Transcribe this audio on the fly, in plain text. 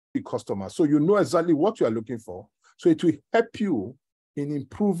the customer. So you know exactly what you are looking for. So it will help you in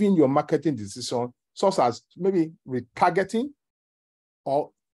improving your marketing decision, such as maybe retargeting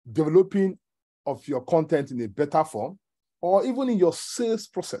or developing of your content in a better form, or even in your sales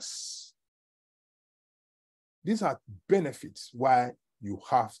process. These are benefits why you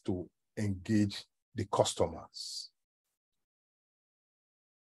have to engage the customers.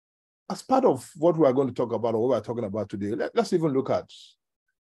 As part of what we are going to talk about, or what we're talking about today, let's even look at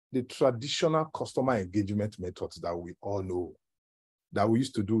the traditional customer engagement methods that we all know, that we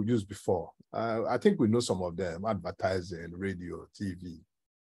used to use before. I think we know some of them: advertising, radio, TV.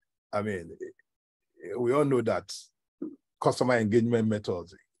 I mean, we all know that customer engagement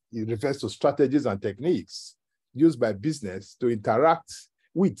methods, it refers to strategies and techniques used by business to interact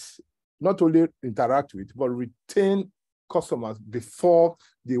with, not only interact with, but retain customers before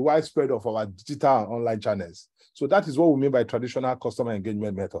the widespread of our digital and online channels. So that is what we mean by traditional customer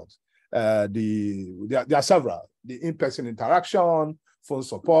engagement methods. There are several: the in-person interaction, phone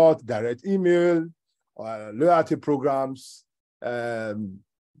support, direct email, loyalty programs,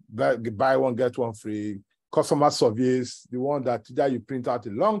 buy one, get one free, customer surveys, the one that either you print out a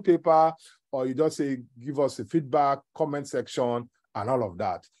long paper or you just say, give us a feedback, comment section, and all of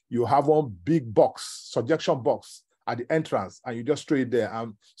that. You have one big box, suggestion box at the entrance, and you just throw it there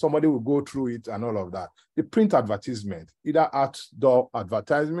and somebody will go through it and all of that. The print advertisement, either outdoor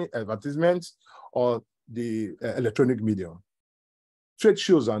advertisements or the electronic medium. Trade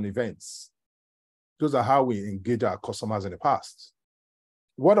shows and events. Those are how we engage our customers in the past.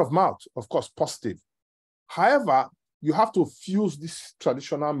 Word of mouth, of course, positive. However, you have to fuse this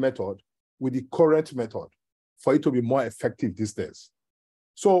traditional method with the current method for it to be more effective these days.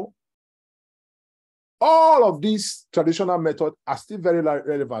 So all of these traditional methods are still very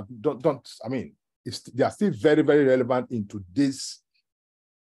relevant. They are still very, very relevant in today's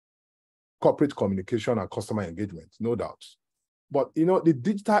corporate communication and customer engagement, no doubt. But the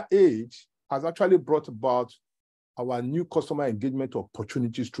digital age has actually brought about our new customer engagement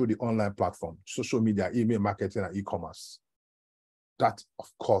opportunities through the online platform, social media, email marketing, and e-commerce. That,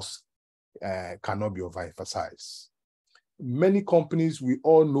 of course, cannot be overemphasized. Many companies we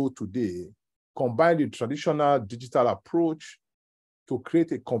all know today combine the traditional digital approach to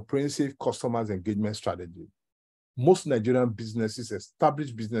create a comprehensive customer engagement strategy. Most Nigerian businesses,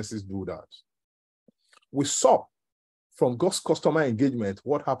 established businesses, do that. We saw from God's customer engagement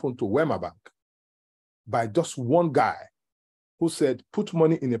what happened to Wema Bank by just one guy who said, put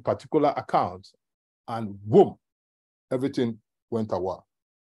money in a particular account, and boom, everything went away.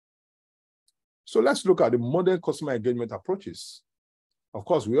 So let's look at the modern customer engagement approaches. Of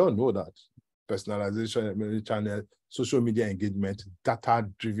course, we all know that personalization, channel, social media engagement,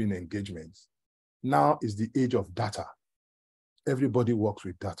 data-driven engagement. Now is the age of data. Everybody works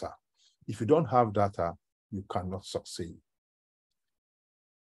with data. If you don't have data, you cannot succeed.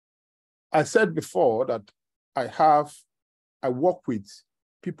 I said before that I work with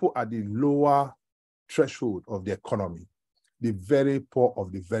people at the lower threshold of the economy, the very poor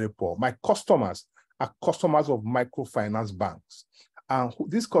of the very poor. My customers are customers of microfinance banks. And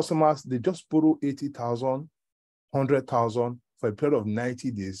these customers, they just borrow 80,000, 100,000 for a period of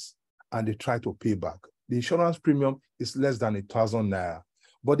 90 days, and they try to pay back. The insurance premium is less than 1,000 naira,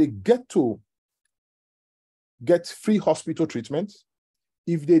 but they get free hospital treatment.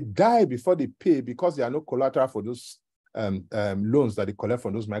 If they die before they pay, because there are no collateral for those loans that they collect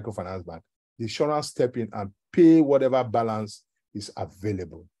from those microfinance banks, the insurance step in and pay whatever balance is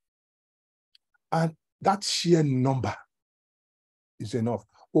available. And that sheer number is enough.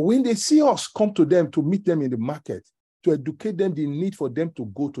 But when they see us come to them to meet them in the market, to educate them the need for them to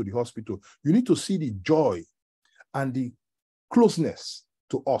go to the hospital, you need to see the joy and the closeness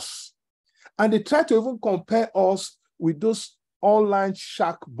to us. And they try to even compare us with those online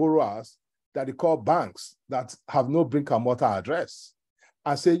shark borrowers that they call banks that have no brick-and-mortar address,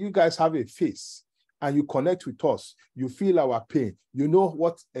 and say, you guys have a face and you connect with us, you feel our pain, you know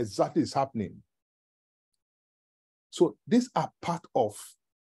what exactly is happening. So these are part of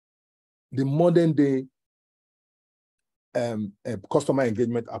the modern day customer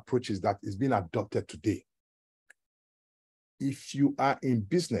engagement approaches that is being adopted today. If you are in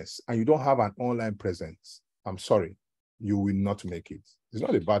business and you don't have an online presence, I'm sorry, you will not make it. It's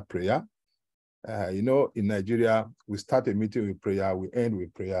not a bad prayer. In Nigeria, we start a meeting with prayer, we end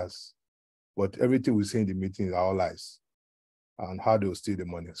with prayers, but everything we say in the meeting is all lies and how they will steal the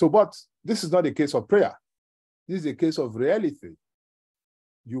money. So, but this is not a case of prayer. This is a case of reality.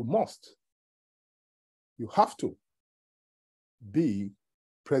 You have to be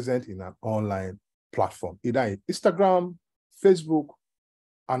present in an online platform, either in Instagram, Facebook,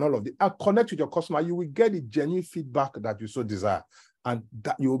 and all of it, and connect with your customer, you will get the genuine feedback that you so desire. And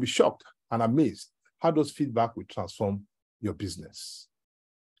that you will be shocked and amazed how those feedback will transform your business.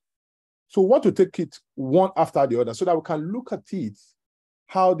 So we want to take it one after the other so that we can look at it,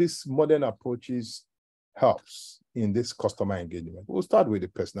 how these modern approaches helps in this customer engagement. We'll start with the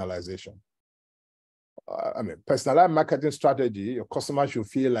personalization. Personalized marketing strategy, your customers should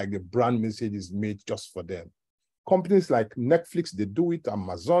feel like the brand message is made just for them. Companies like Netflix, they do it,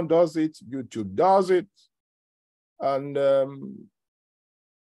 Amazon does it, YouTube does it. And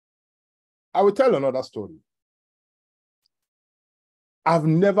I will tell another story. I've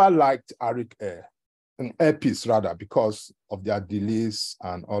never liked Arik Air, an earpiece rather, because of their delays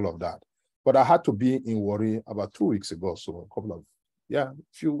and all of that. But I had to be in Warri about 2 weeks ago, so a couple of,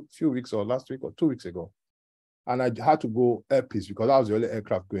 few weeks or last week or 2 weeks ago. And I had to go earpiece because that was the only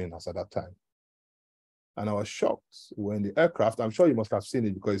aircraft going as at that time. And I was shocked when the aircraft, I'm sure you must have seen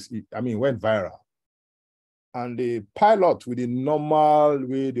it because it went viral. And the pilot, with the normal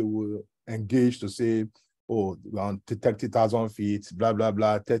way they will engage to say, oh, around 30,000 feet, blah, blah,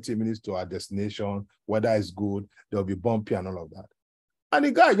 blah, 30 minutes to our destination, weather is good, there'll be bumpy and all of that. And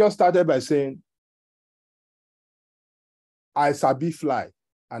the guy just started by saying, I sabi fly,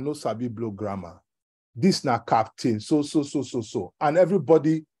 I know sabi blow grammar. This na captain, so. And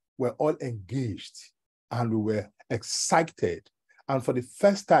everybody were all engaged and we were excited. And for the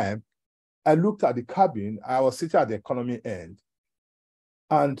first time, I looked at the cabin, I was sitting at the economy end,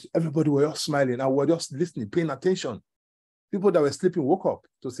 and everybody were all smiling and were just listening, paying attention. People that were sleeping woke up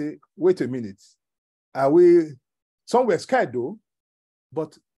to say, wait a minute, some were scared though,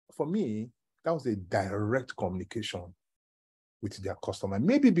 but for me, that was a direct communication with their customer.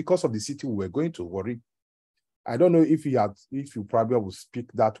 Maybe because of the city we were going to, Warri. I don't know if you probably would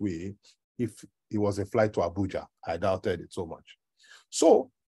speak that way if it was a flight to Abuja. I doubted it so much. So,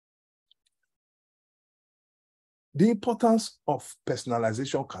 the importance of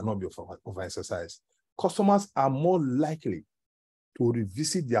personalization cannot be overemphasized. Customers are more likely to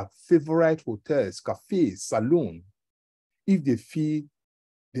revisit their favorite hotels, cafes, saloons, if they feel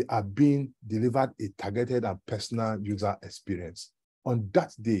they are being delivered a targeted and personal user experience. On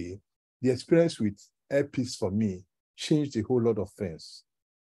that day, the experience with Airpiece for me changed a whole lot of things.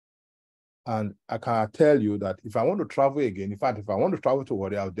 And I can tell you that if I want to travel again, in fact, if I want to travel to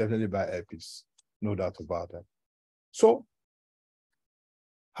Warri, I'll definitely buy Airpiece, no doubt about that. So,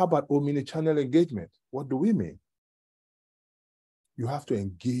 how about omni-channel engagement? What do we mean? You have to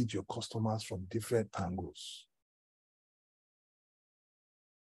engage your customers from different angles.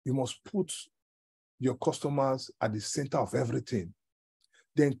 You must put your customers at the center of everything.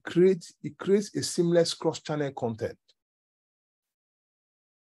 Then it creates a seamless cross-channel content.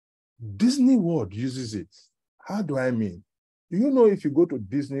 Disney World uses it. How do I mean? Do you know if you go to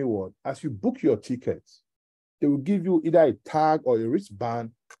Disney World, as you book your tickets, they will give you either a tag or a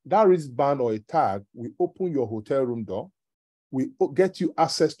wristband. That wristband or a tag will open your hotel room door. We get you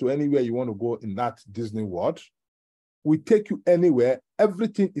access to anywhere you want to go in that Disney World. We take you anywhere.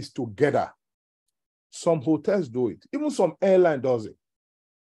 Everything is together. Some hotels do it. Even some airline does it,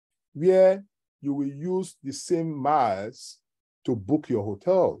 where you will use the same miles to book your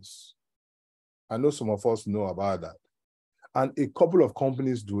hotels. I know some of us know about that. And a couple of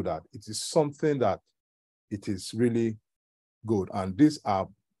companies do that. It is something that it is really good. And these are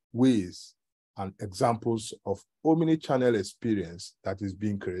ways and examples of omni-channel experience that is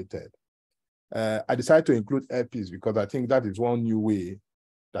being created. I decided to include Airpiece because I think that is one new way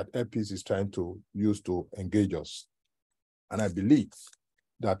that Airpiece is trying to use to engage us. And I believe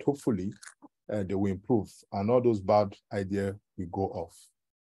that hopefully they will improve and all those bad ideas will go off.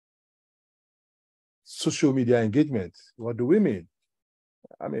 Social media engagement, what do we mean?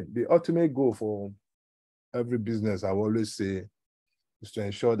 The ultimate goal for every business, I will always say, is to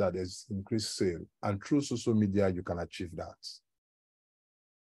ensure that there's increased sale. And through social media, you can achieve that.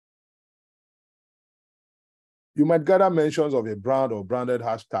 You might gather mentions of a brand or branded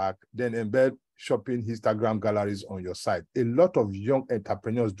hashtag, then embed shopping Instagram galleries on your site. A lot of young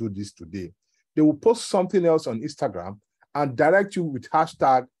entrepreneurs do this today. They will post something else on Instagram and direct you with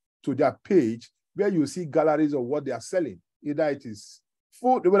hashtag to their page where you see galleries of what they are selling. Either it is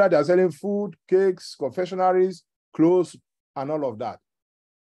food, whether they are selling food, cakes, confectionaries, clothes, and all of that.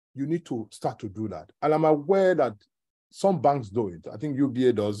 You need to start to do that. And I'm aware that some banks do it. I think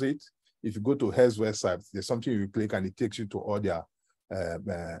UBA does it. If you go to Hair's website, there's something you click and it takes you to all their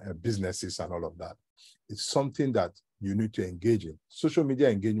businesses and all of that. It's something that you need to engage in. Social media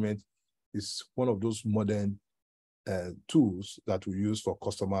engagement is one of those modern tools that we use for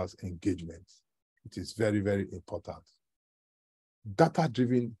customers' engagement. It is very, very important.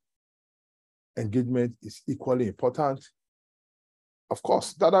 data-driven engagement is equally important. Of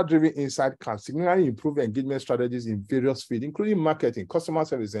course, data-driven insight can significantly improve engagement strategies in various fields, including marketing, customer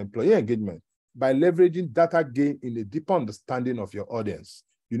service, and employee engagement, by leveraging data gained in a deeper understanding of your audience.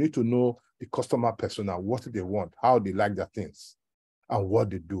 You need to know the customer persona, what they want, how they like their things, and what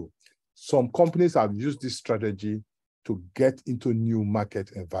they do. Some companies have used this strategy to get into new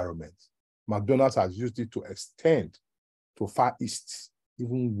market environments. McDonald's has used it to extend to Far East,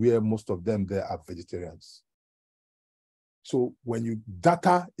 even where most of them there are vegetarians. So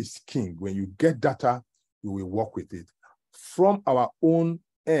data is king. When you get data, you will work with it. From our own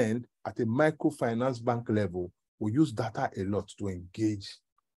end, at a microfinance bank level, we use data a lot to engage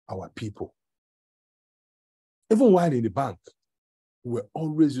our people. Even while in the bank, we're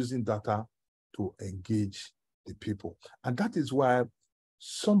always using data to engage the people. And that is why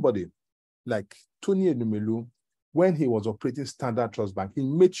somebody like Tony Enumelu, when he was operating Standard Trust Bank, he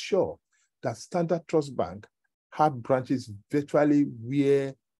made sure that Standard Trust Bank had branches virtually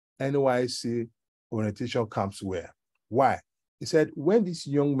where NYC orientation camps were. Why? He said, when these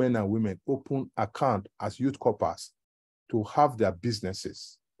young men and women open account as youth corpers to have their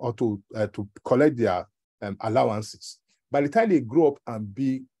businesses or to collect their allowances, by the time they grow up and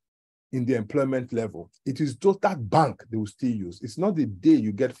be in the employment level, it is just that bank they will still use. It's not the day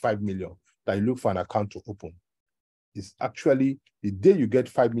you get 5 million that you look for an account to open. It's actually the day you get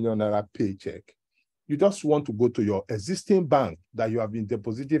 5 million naira paycheck. You just want to go to your existing bank that you have been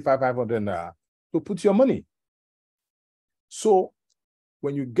depositing 500 naira to put your money. So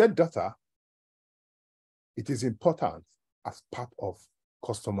when you get data, it is important as part of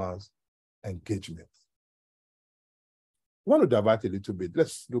customers' engagement. I want to divert a little bit.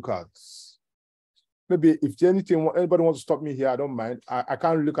 Let's look at, maybe if anybody wants to stop me here, I don't mind. I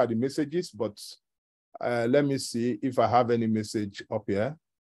can't look at the messages, but let me see if I have any message up here.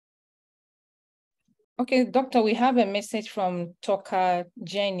 Okay, Doctor, we have a message from Toka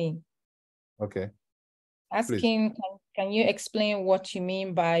Jenny. Okay. Asking, can you explain what you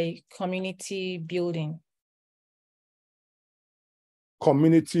mean by community building?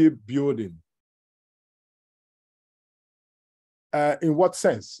 Community building. In what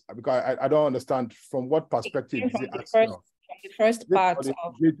sense? Because I don't understand from what perspective is it the first part of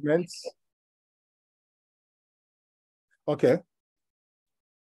engagements. Okay.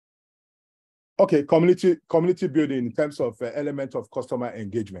 Okay, community building in terms of element of customer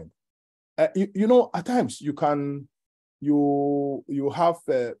engagement. You know, at times you have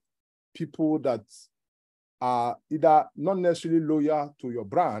people that are either not necessarily loyal to your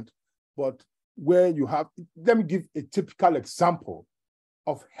brand, but where you have, let me give a typical example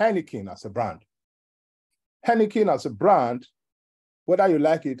of Heineken as a brand. Heineken as a brand, whether you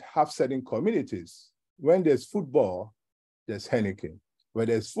like it, have certain communities. When there's football, there's Heineken. When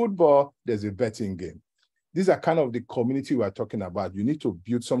there's football, there's a betting game. These are kind of the community we're talking about. You need to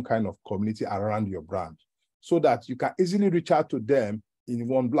build some kind of community around your brand so that you can easily reach out to them in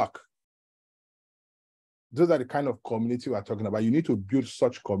one block. Those are the kind of community we're talking about. You need to build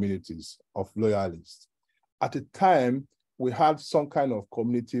such communities of loyalists. At the time, we had some kind of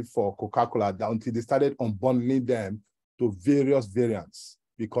community for Coca-Cola until they started unbundling them to various variants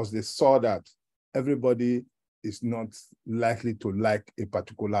because they saw that everybody is not likely to like a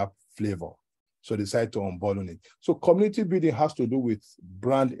particular flavor. So they decided to unbundle it. So community building has to do with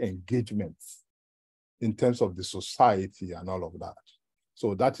brand engagement in terms of the society and all of that.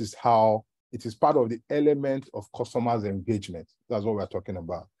 So that is how it is part of the element of customers' engagement. That's what we're talking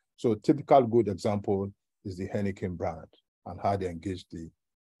about. So a typical good example is the Heineken brand and how they engage the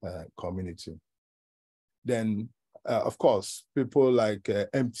community. Then, of course, people like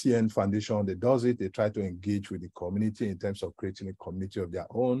MTN Foundation, they does it. They try to engage with the community in terms of creating a community of their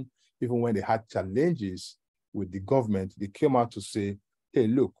own. Even when they had challenges with the government, they came out to say, hey,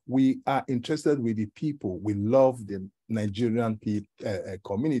 look, we are interested with the people. We love the Nigerian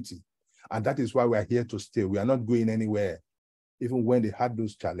community. And that is why we are here to stay. We are not going anywhere, even when they had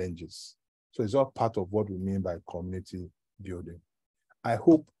those challenges. So it's all part of what we mean by community building. I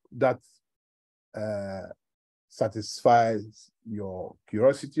hope that satisfies your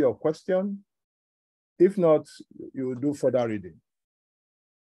curiosity or question. If not, you will do further reading.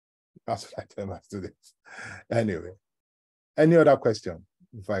 That's what I tell my students. Anyway, any other question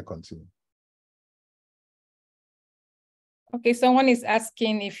before I continue? Okay, someone is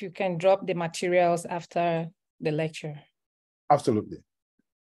asking if you can drop the materials after the lecture. Absolutely.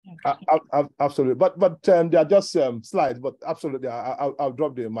 Okay. Absolutely. But they are just slides, but absolutely, I'll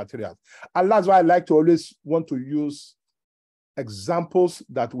drop the materials. And that's why I like to always want to use examples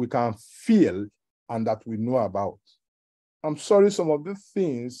that we can feel and that we know about. I'm sorry, some of these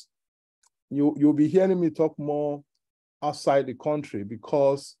things, you'll be hearing me talk more outside the country,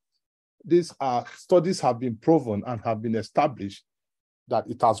 because these studies have been proven and have been established that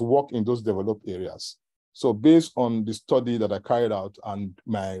it has worked in those developed areas. So based on the study that I carried out and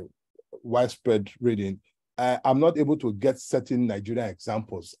my widespread reading, I'm not able to get certain Nigerian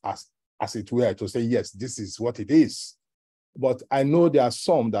examples as it were to say, yes, this is what it is. But I know there are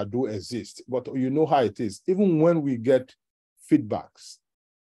some that do exist, but you know how it is. Even when we get feedbacks,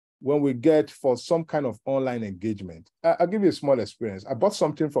 when we get for some kind of online engagement, I'll give you a small experience. I bought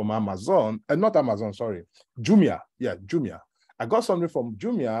something from Amazon, not Amazon, sorry, Jumia. Yeah, Jumia. I got something from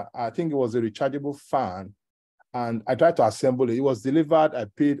Jumia. I think it was a rechargeable fan, and I tried to assemble it. It was delivered. I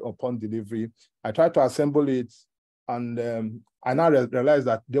paid upon delivery. I tried to assemble it, and I now realized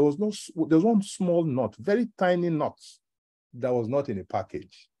that there was one small nut, very tiny nut, that was not in the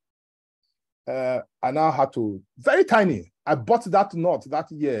package. I now had to, very tiny. I bought that nut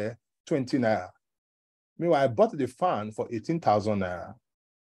that year, 20 naira. Meanwhile, I bought the fan for 18,000 naira.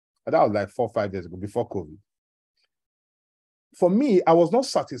 And that was like 4 or 5 years ago, before COVID. For me, I was not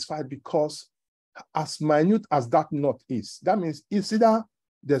satisfied, because as minute as that nut is, that means it's either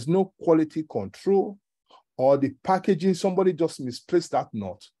there's no quality control, or the packaging, somebody just misplaced that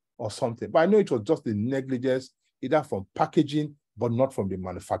nut or something. But I know it was just the negligence, either from packaging, but not from the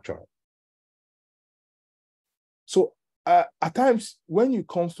manufacturer. So at times, when it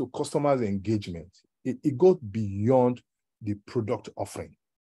comes to customers' engagement, it goes beyond the product offering.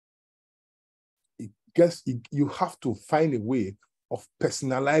 You have to find a way of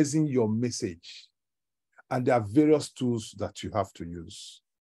personalizing your message. And there are various tools that you have to use.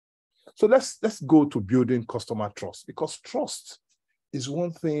 So let's go to building customer trust, because trust is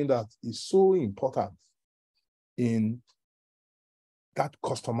one thing that is so important in that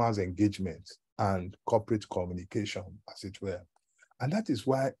customer's engagement and corporate communication, as it were. And that is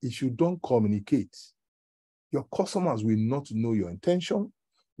why if you don't communicate, your customers will not know your intention,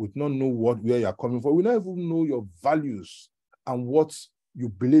 will not know where you're coming from, will not even know your values and what you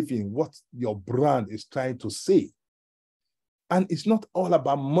believe in, what your brand is trying to say. And it's not all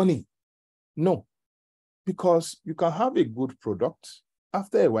about money. No, because you can have a good product.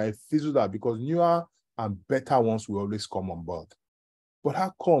 After a while, it fizzles out, because newer and better ones will always come on board. But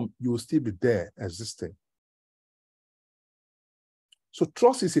how come you will still be there existing? So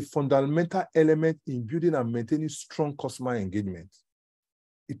trust is a fundamental element in building and maintaining strong customer engagement.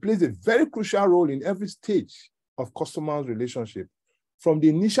 It plays a very crucial role in every stage of customer relationship, from the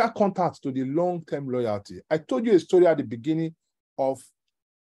initial contact to the long-term loyalty. I told you a story at the beginning of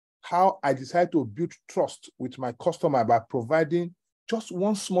how I decided to build trust with my customer by providing just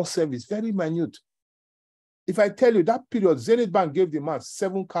one small service, very minute. If I tell you that period, Zenith Bank gave the man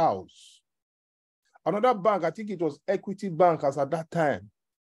 7 cows. Another bank, I think it was Equity Bank as at that time,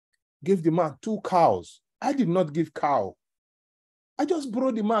 gave the man 2 cows. I did not give cow. I just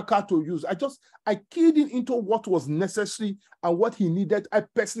borrowed the man car to use. I keyed in into what was necessary and what he needed. I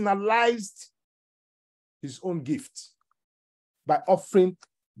personalized his own gift by offering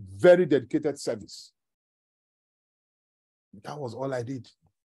very dedicated service. That was all I did.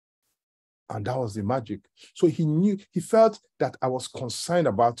 And that was the magic. So he felt that I was concerned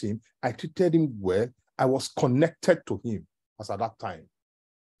about him. I treated him well. I was connected to him as at that time.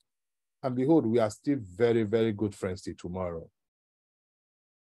 And behold, we are still very, very good friends till tomorrow.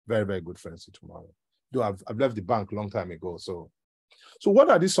 Very, very good friends till tomorrow. Though I've left the bank a long time ago. So what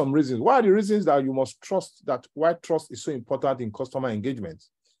are these some reasons? What are the reasons that you must trust, that why trust is so important in customer engagement?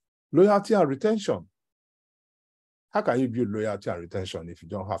 Loyalty and retention. How can you build loyalty and retention if you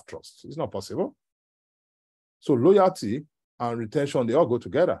don't have trust? It's not possible. So loyalty and retention, they all go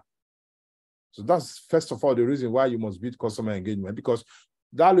together. So that's, first of all, the reason why you must build customer engagement, because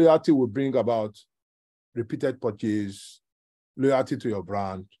that loyalty will bring about repeated purchase, loyalty to your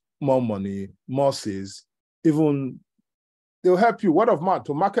brand, more money, more sales. Even they'll help you, word of mouth,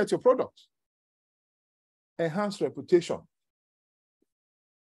 to market your product. Enhance reputation.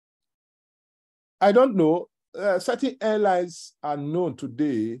 I don't know, certain airlines are known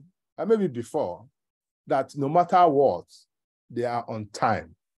today, and maybe before, that no matter what, they are on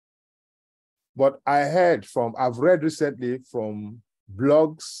time. But I've read recently from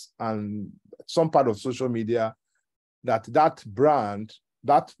blogs and some part of social media that brand,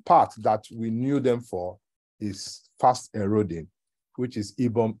 that part that we knew them for, is fast eroding, which is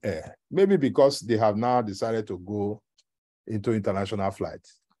Ibom Air. Maybe because they have now decided to go into international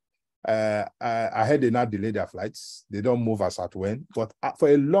flights. I heard they now delay their flights. They don't move as at when. But for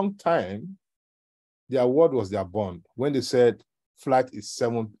a long time, their word was their bond. When they said flight is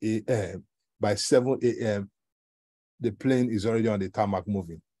 7 a.m., by 7 a.m., the plane is already on the tarmac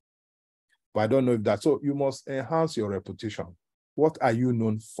moving. But I don't know if that. So you must enhance your reputation. What are you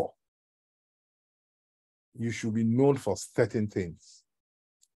known for? You should be known for certain things.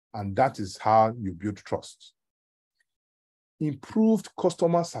 And that is how you build trust. Improved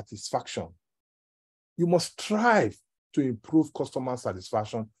customer satisfaction. You must strive to improve customer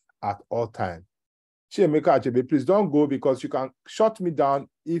satisfaction at all times. Chiemeka Achebe, please don't go, because you can shut me down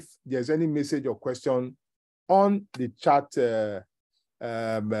if there's any message or question on the chat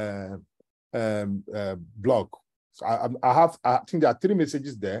blog. So I think there are 3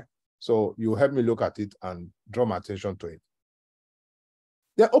 messages there. So you help me look at it and draw my attention to it.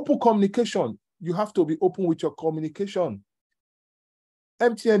 The open communication. You have to be open with your communication.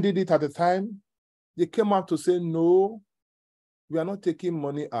 MTN did it at the time. They came out to say, no, we are not taking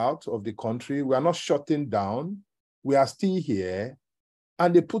money out of the country. We are not shutting down. We are still here.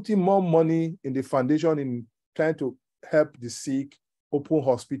 And they put in more money in the foundation in trying to help the sick, open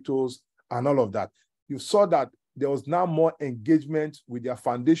hospitals, and all of that. You saw that there was now more engagement with their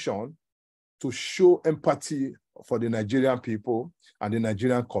foundation to show empathy for the Nigerian people and the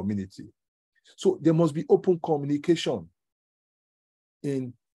Nigerian community. So there must be open communication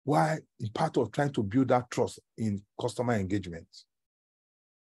in part of trying to build that trust in customer engagement.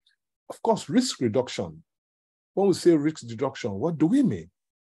 Of course, risk reduction. When we say risk reduction, what do we mean?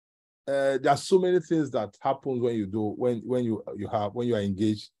 There are so many things that happen when you are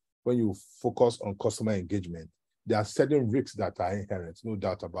engaged, when you focus on customer engagement. There are certain risks that are inherent, no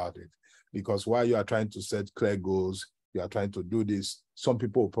doubt about it. Because while you are trying to set clear goals, you are trying to do this, some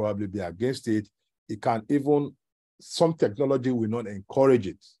people will probably be against it. Some technology will not encourage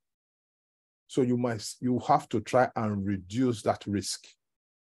it. So you have to try and reduce that risk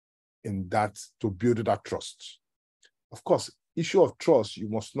in that to build that trust. Of course, issue of trust, you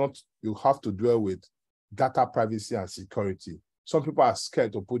have to dwell with data privacy and security. Some people are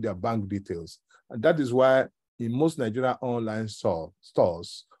scared to put their bank details. And that is why in most Nigerian online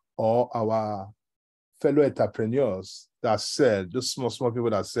stores or our fellow entrepreneurs that sell, those small people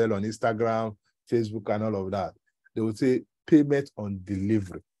that sell on Instagram, Facebook, and all of that, they will say payment on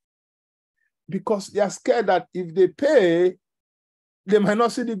delivery. Because they are scared that if they pay, they might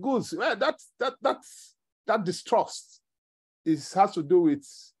not see the goods. Well, that distrust has to do with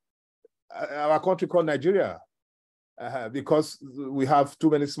our country called Nigeria, because we have too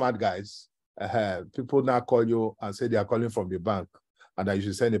many smart guys. People now call you and say they are calling from the bank and that you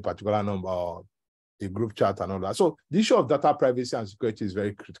should send a particular number or a group chat and all that. So the issue of data privacy and security is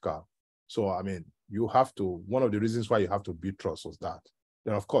very critical. So, I mean, one of the reasons why you have to build trust was that.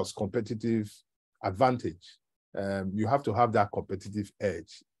 Then, of course, competitive advantage. You have to have that competitive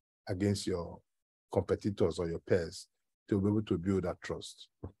edge against your competitors or your peers to be able to build that trust.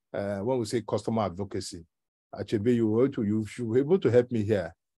 When we say customer advocacy, Achebe, you should be able to help me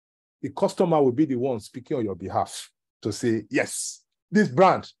here. The customer will be the one speaking on your behalf to say, yes, this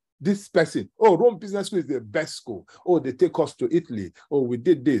brand, this person, oh, Rome Business School is the best school. Oh, they take us to Italy. Oh, we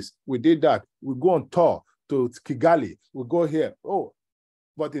did this, we did that. We go on tour to Kigali. We go here. Oh,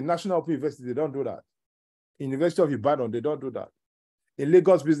 but in National Open University, they don't do that. In University of Ibadan, they don't do that. In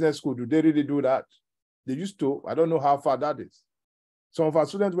Lagos Business School, do they really do that? They used to. I don't know how far that is. Some of our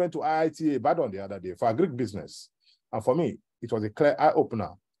students went to IITA Ibadan the other day for a Greek business. And for me, it was a clear eye-opener.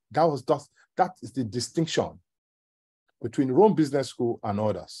 That is the distinction between Rome Business School and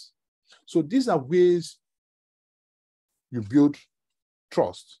others. So these are ways you build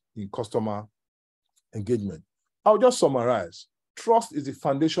trust in customer engagement. I'll just summarize. Trust is the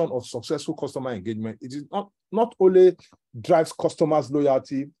foundation of successful customer engagement. It is not only drives customers'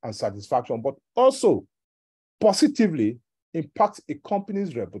 loyalty and satisfaction, but also positively impacts a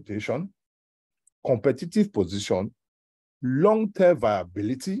company's reputation, competitive position, long-term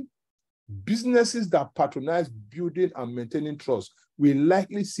viability. Businesses that patronize building and maintaining trust will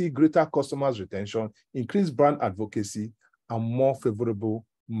likely see greater customers' retention, increased brand advocacy, and more favorable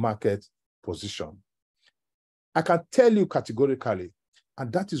market position. I can tell you categorically,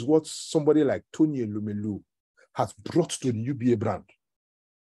 and that is what somebody like Tony Elumelu has brought to the UBA brand.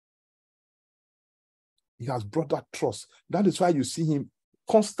 He has brought that trust. That is why you see him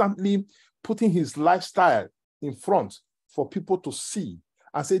constantly putting his lifestyle in front for people to see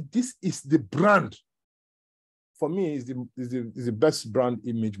and say, this is the brand. For me, is the best brand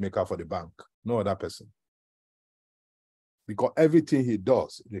image maker for the bank, no other person. Because everything he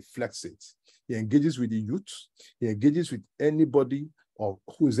does reflects it. He engages with the youth. He engages with anybody or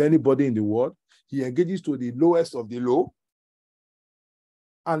who is anybody in the world. He engages to the lowest of the low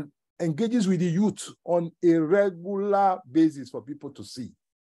and engages with the youth on a regular basis for people to see.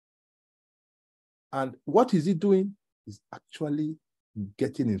 And what is he doing? is actually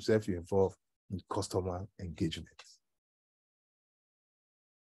getting himself involved in customer engagement.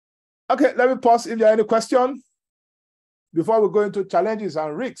 Okay, let me pause if there are any questions before we go into challenges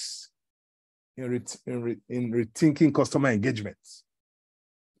and risks in rethinking customer engagement.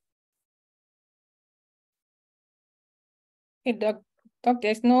 Hey, Doc,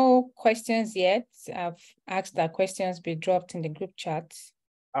 there's no questions yet. I've asked that questions be dropped in the group chat.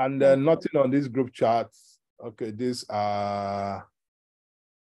 And nothing on this group chat. Okay, these are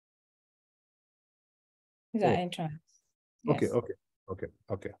entrance. Okay,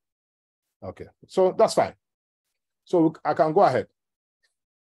 Yes. okay. So that's fine. So I can go ahead.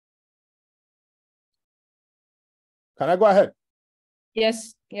 Can I go ahead?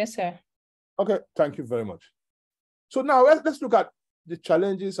 Yes, sir. Okay, thank you very much. So now let's look at the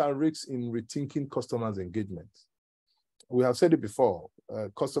challenges and risks in rethinking customers' engagement. We have said it before,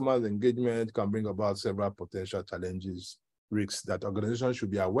 customers' engagement can bring about several potential challenges, risks that organizations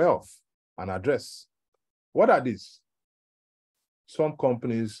should be aware of and address. What are these? Some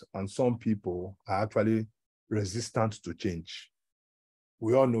companies and some people are actually resistant to change.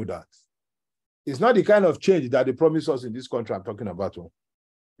 We all know that. It's not the kind of change that they promised us in this country I'm talking about,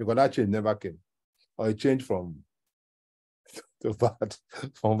 because that change never came, or it changed from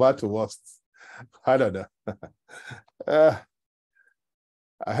bad to worst. I don't know.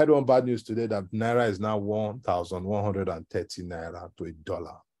 I had one bad news today that Naira is now 1,130 Naira to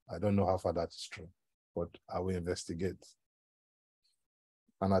 $1. I don't know how far that is true, but I will investigate.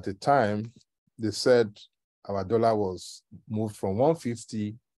 And at the time, they said our dollar was moved from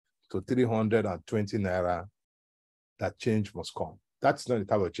 150 to 320 Naira. That change must come. That's not the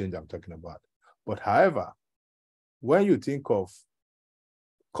type of change I'm talking about. But however, when you think of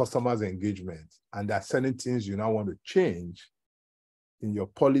customers' engagement and there are certain things you now want to change in your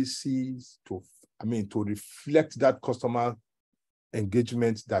policies to reflect that customer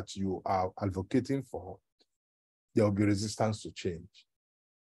engagement that you are advocating for, there will be resistance to change.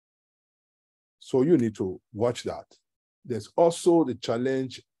 So you need to watch that. There's also the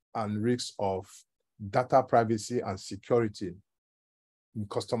challenge and risks of data privacy and security in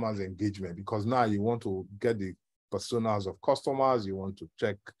customers' engagement, because now you want to get the personas of customers, you want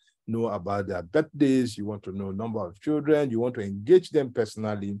to know about their birthdays, you want to know number of children, you want to engage them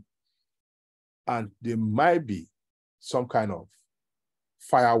personally, and there might be some kind of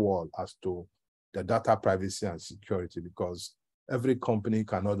firewall as to the data privacy and security, because every company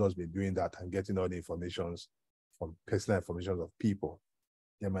cannot just be doing that and getting all the information from personal information of people.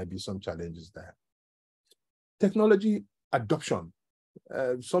 There might be some challenges there. Technology adoption.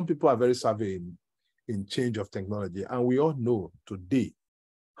 Some people are very savvy in change of technology, and we all know today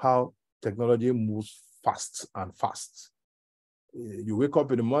how technology moves fast and fast. You wake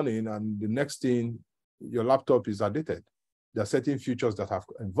up in the morning and the next thing, your laptop is outdated. There are certain features that have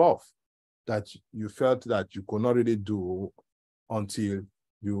evolved that you felt that you could not really do until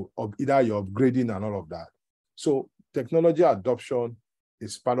either you're upgrading and all of that. So technology adoption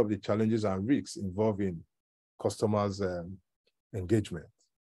is part of the challenges and risks involving customers' engagement.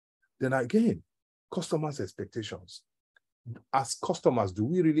 Then again, customers' expectations. As customers, do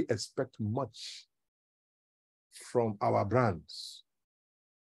we really expect much from our brands?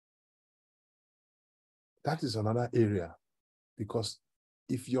 That is another area, because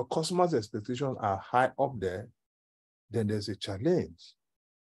if your customers' expectations are high up there, then there's a challenge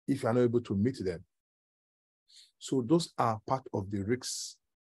if you're not able to meet them. So those are part of the risk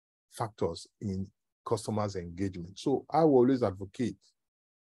factors in customers' engagement. So I will always advocate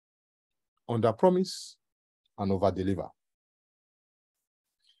under-promise and over-deliver.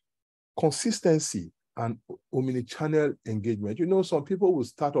 Consistency and omnichannel engagement. You know, some people will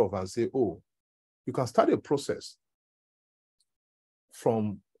start off and say, oh, you can start a process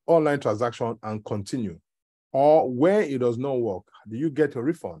from online transaction and continue. Or when it does not work, do you get a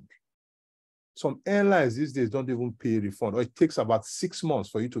refund? Some airlines these days don't even pay a refund, or it takes about 6 months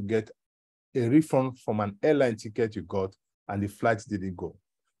for you to get a refund from an airline ticket you got and the flights didn't go.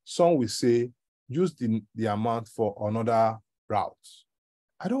 Some will say, use the amount for another route.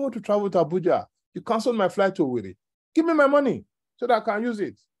 I don't want to travel to Abuja. You canceled my flight to Owerri. Give me my money so that I can use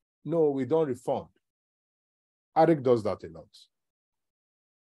it. No, we don't refund. ARIC does that a lot.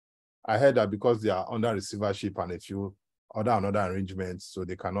 I heard that because they are under receivership and a few other arrangements, so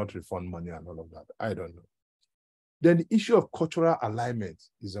they cannot refund money and all of that. I don't know. Then the issue of cultural alignment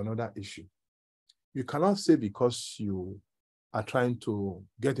is another issue. You cannot say because you are trying to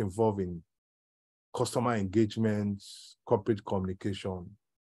get involved in customer engagement, corporate communication,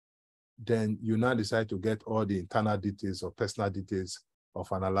 then you now decide to get all the internal details or personal details of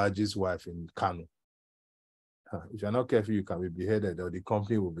an allergist wife in Kano. If you're not careful, you can be beheaded or the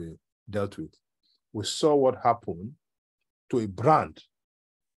company will be dealt with. We saw what happened to a brand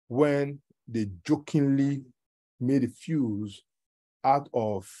when they jokingly made a fuse out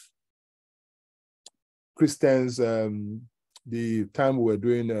of Christians, the time we were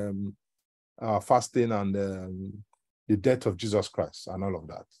doing fasting and the death of Jesus Christ and all of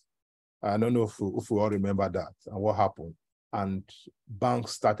that. I don't know if we all remember that and what happened. And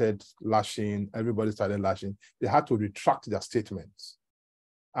banks started lashing, everybody started lashing. They had to retract their statements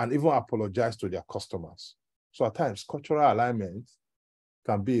and even apologize to their customers. So at times, cultural alignment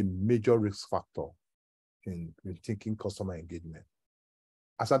can be a major risk factor in thinking customer engagement.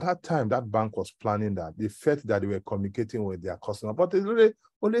 As at that time, that bank was planning that, they felt that they were communicating with their customer, but it's really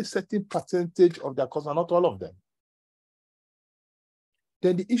only a certain percentage of their customers, not all of them.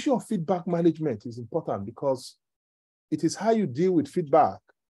 Then the issue of feedback management is important because it is how you deal with feedback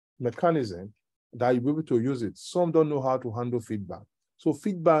mechanism that you'll be able to use it. Some don't know how to handle feedback. So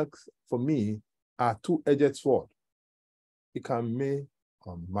feedback, for me, are two-edged sword. It can make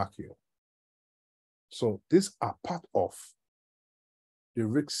or mark you. So these are part of the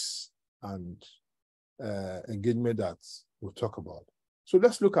risks and engagement that we'll talk about. So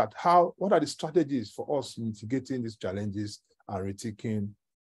let's look at what are the strategies for us mitigating these challenges and rethinking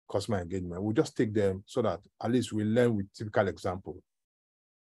customer engagement. We'll just take them so that at least we learn with typical example.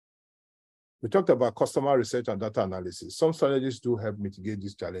 We talked about customer research and data analysis. Some strategies do help mitigate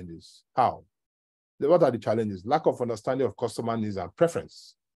these challenges. How? What are the challenges? Lack of understanding of customer needs and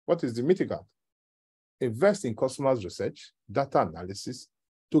preference. What is the mitigant? Invest in customers' research, data analysis,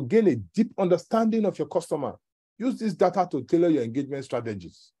 to gain a deep understanding of your customer. Use this data to tailor your engagement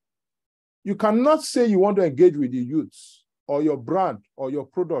strategies. You cannot say you want to engage with the youths or your brand or your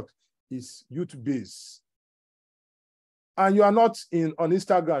product is youth-based. And you are not on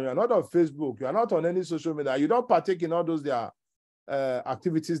Instagram, you are not on Facebook, you are not on any social media, you don't partake in all those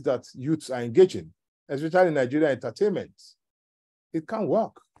activities that youths are engaging, especially in Nigeria entertainment. It can't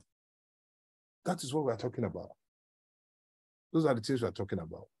work. That is what we're talking about. Those are the things we're talking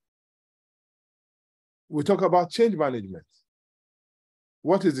about. We talk about change management.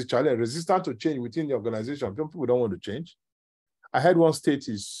 What is the challenge? Resistance to change within the organization. People don't want to change. I heard one state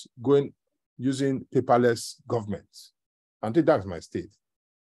is using paperless government. I think that's my state.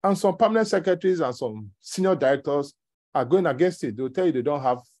 And some permanent secretaries and some senior directors are going against it. They'll tell you they don't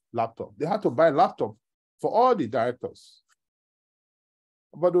have laptop. They have to buy a laptop for all the directors.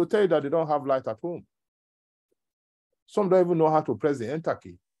 But they'll tell you that they don't have light at home. Some don't even know how to press the enter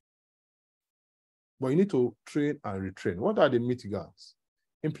key. But you need to train and retrain. What are the mitigants?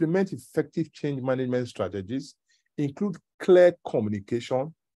 Implement effective change management strategies, include clear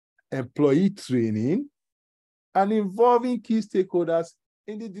communication, employee training, and involving key stakeholders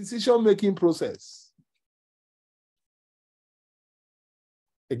in the decision-making process.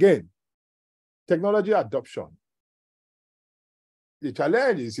 Again, technology adoption. The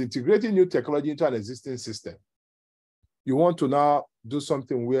challenge is integrating new technology into an existing system. You want to now do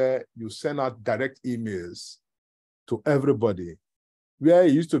something where you send out direct emails to everybody, where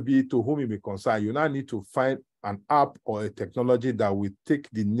it used to be to whom it may concern. You now need to find an app or a technology that will take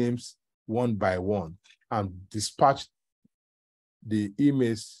the names one by one and dispatch the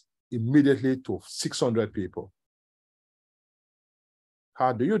emails immediately to 600 people.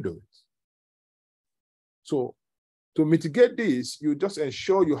 How do you do it? So to mitigate this, you just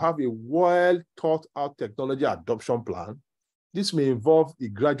ensure you have a well thought out technology adoption plan. This may involve a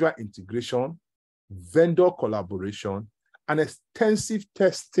gradual integration, vendor collaboration, and extensive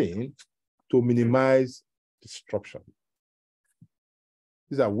testing to minimize disruption.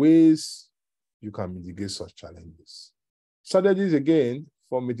 These are ways you can mitigate such challenges. Strategies, again,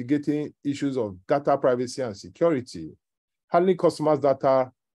 for mitigating issues of data privacy and security, handling customers'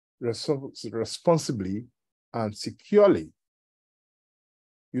 data responsibly and securely.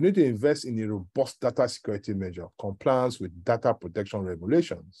 You need to invest in a robust data security measure, compliance with data protection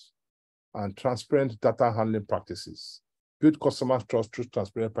regulations, and transparent data handling practices. Build customer trust through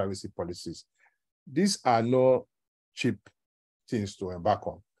transparent privacy policies. These are no cheap things to embark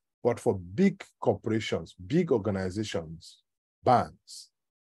on, but for big corporations, big organizations, banks,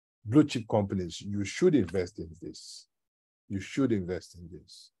 blue chip companies, you should invest in this. You should invest in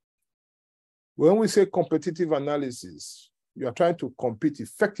this. When we say competitive analysis, you are trying to compete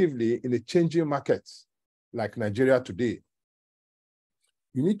effectively in a changing market like Nigeria today.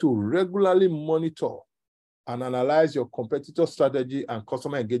 You need to regularly monitor and analyze your competitor strategy and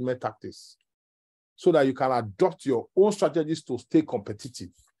customer engagement tactics so that you can adopt your own strategies to stay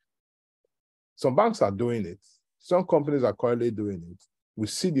competitive. Some banks are doing it. Some companies are currently doing it. We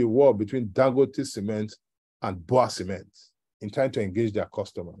see the war between Dangote Cement and Boa Cement in trying to engage their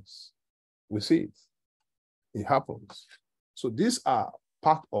customers. We see it. It happens. So these are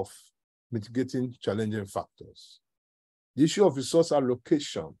part of mitigating challenging factors. The issue of resource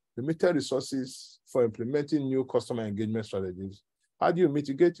allocation, limited resources for implementing new customer engagement strategies. How do you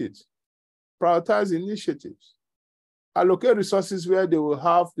mitigate it? Prioritize initiatives. Allocate resources where they will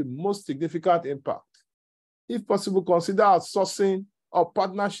have the most significant impact. If possible, consider outsourcing or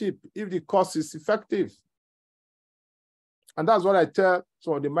partnership if the cost is effective. And that's what I tell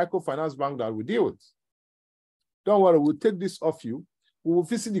some of the microfinance banks that we deal with. Don't worry, we'll take this off you. We will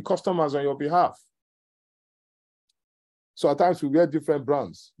visit the customers on your behalf. So at times we wear different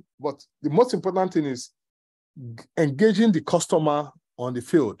brands, but the most important thing is engaging the customer on the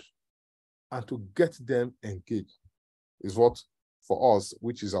field and to get them engaged is what, for us,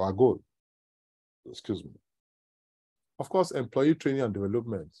 which is our goal. Excuse me. Of course, employee training and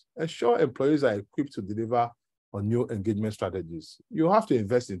development. Ensure employees are equipped to deliver on new engagement strategies. You have to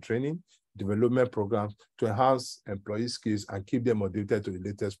invest in training, development programs to enhance employee skills and keep them motivated to the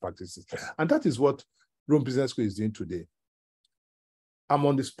latest practices. And that is what Rome Business School is doing today. I'm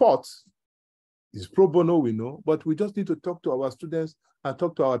on the spot. It's pro bono, we know, but we just need to talk to our students and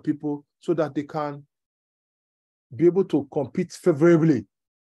talk to our people so that they can be able to compete favorably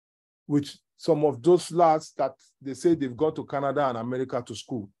with some of those lads that they say they've gone to Canada and America to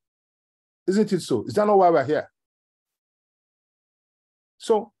school. Isn't it so? Is that not why we're here?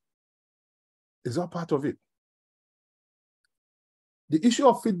 So it's all part of it. The issue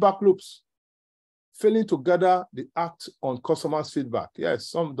of feedback loops, failing to gather the act on customers' feedback. Yes,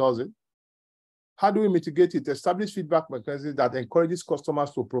 some does it. How do we mitigate it? Establish feedback mechanisms that encourages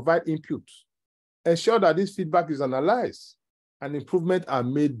customers to provide input. Ensure that this feedback is analyzed and improvements are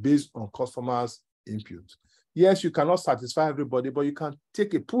made based on customers' input. Yes, you cannot satisfy everybody, but you can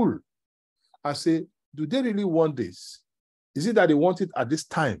take a pool and say, do they really want this? Is it that they want it at this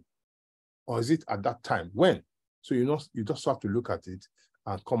time? Or is it at that time? When? So you just have to look at it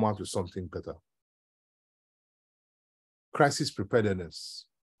and come out with something better. Crisis preparedness.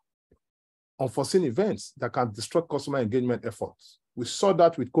 Unforeseen events that can disrupt customer engagement efforts. We saw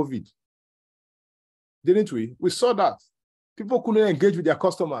that with COVID. Didn't we? We saw that. People couldn't engage with their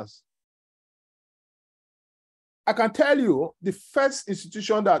customers. I can tell you, the first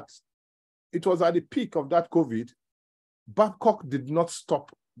institution that it was at the peak of that COVID, Babcock did not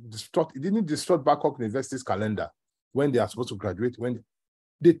stop, it didn't disrupt Babcock University's calendar when they are supposed to graduate, when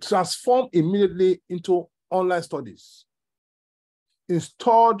they transformed immediately into online studies,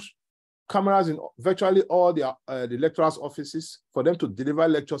 installed cameras in virtually all the lecturers' offices for them to deliver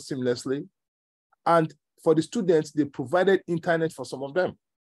lectures seamlessly. And for the students, they provided internet for some of them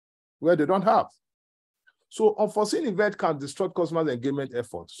where they don't have. So unforeseen event can disrupt customers' engagement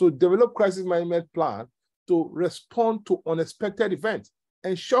efforts. So develop crisis management plan to respond to unexpected events,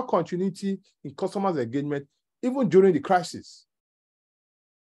 ensure continuity in customers' engagement, even during the crisis,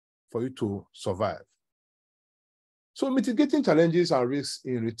 for you to survive. So mitigating challenges and risks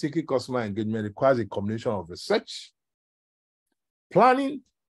in rethinking customer engagement requires a combination of research, planning,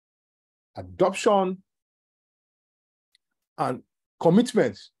 adoption, and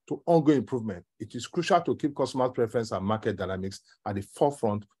commitment to ongoing improvement. It is crucial to keep customer preference and market dynamics at the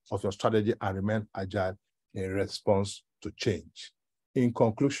forefront of your strategy and remain agile in response to change. In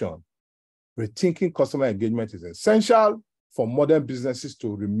conclusion, rethinking customer engagement is essential for modern businesses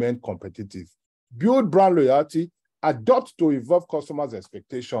to remain competitive, build brand loyalty, adapt to evolve customers'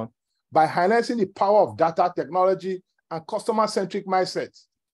 expectations by harnessing the power of data, technology, and customer-centric mindsets.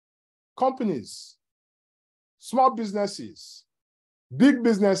 Companies, small businesses, big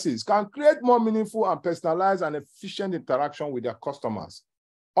businesses can create more meaningful and personalized and efficient interaction with their customers,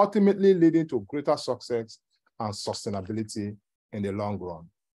 ultimately leading to greater success and sustainability in the long run.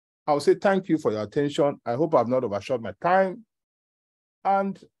 I will say thank you for your attention. I hope I've not overshot my time.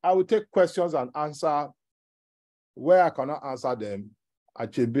 And I will take questions and answer. Where I cannot answer them,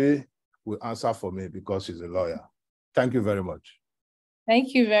 Achebe will answer for me because she's a lawyer. Thank you very much.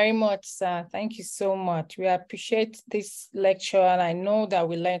 Thank you very much, sir. Thank you so much. We appreciate this lecture, and I know that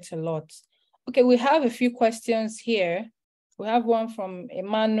we learned a lot. Okay, we have a few questions here. We have one from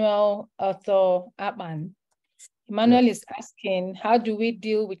Emmanuel Arthur Abman. Emmanuel is asking, how do we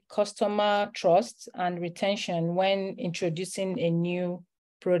deal with customer trust and retention when introducing a new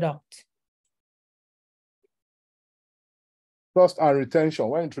product? Trust and retention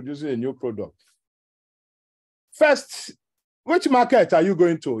when introducing a new product. First, which market are you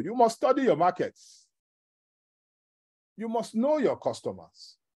going to? You must study your markets. You must know your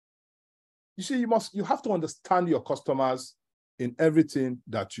customers. You see, you have to understand your customers in everything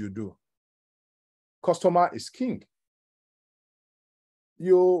that you do. customer is king.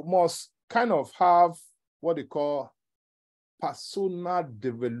 You must kind of have what they call personal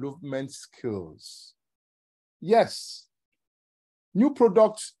development skills. Yes, new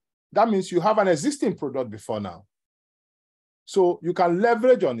product, that means you have an existing product before now. So you can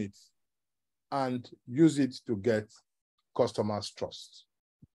leverage on it and use it to get customers' trust.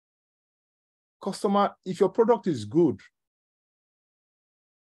 If your product is good,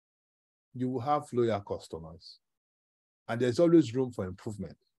 you will have loyal customers. And there's always room for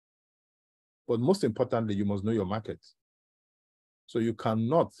improvement. But most importantly, you must know your market. So you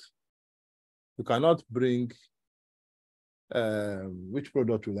cannot bring, which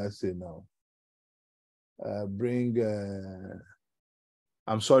product will I say now?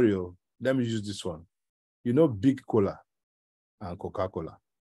 I'm sorry, let me use this one. You know, Big Cola and Coca-Cola.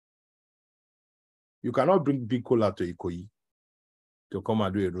 You cannot bring Big Cola to Ikoyi to come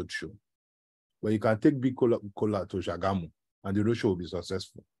and do a roadshow. But you can take Big Cola to Shagamu and the roadshow will be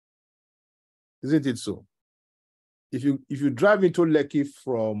successful. Isn't it so? If you drive into Lekki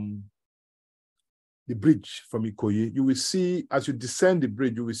from the bridge from Ikoyi, you will see, as you descend the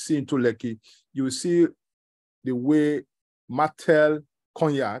bridge, you will see into Lekki, you will see the way Martel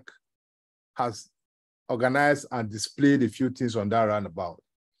Cognac has organized and displayed a few things on that roundabout.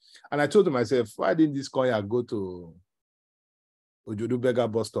 And I told myself, why didn't this Cognac go to Ojodu Bega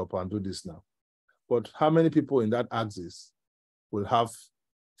bus stop and do this now? But how many people in that axis will have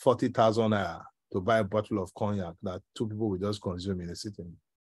 40,000 naira to buy a bottle of Cognac that two people will just consume in a sitting?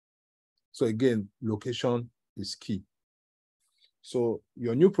 So again, location is key. So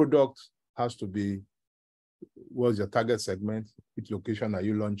your new product has to be, what's your target segment, which location are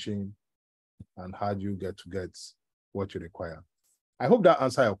you launching, and how do you get what you require? I hope that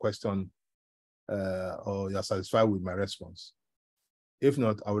answers your question, or you're satisfied with my response. If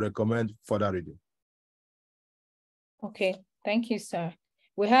not, I would recommend further reading. Okay, thank you, sir.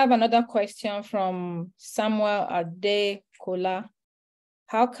 We have another question from Samuel Adekola.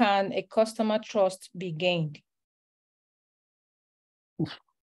 How can a customer trust be gained?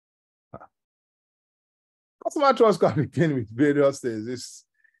 Customer trust can be gained with various things.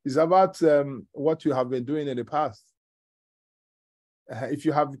 It's about what you have been doing in the past. If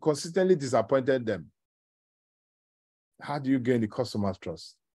you have consistently disappointed them, how do you gain the customer's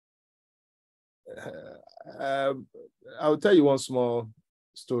trust? I'll tell you one small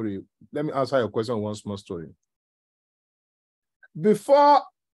story. Let me answer your question with one small story. Before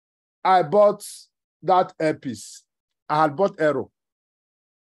I bought that earpiece, I had bought Aero.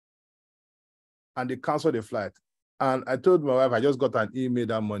 And they canceled the flight. And I told my wife, I just got an email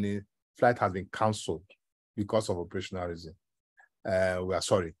that morning, flight has been canceled because of operational reason. We are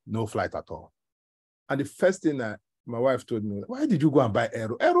sorry, no flight at all. And the first thing my wife told me, why did you go and buy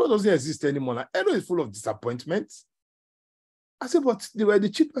Aero? Aero doesn't exist anymore. Now, Aero is full of disappointments. I said, but they were the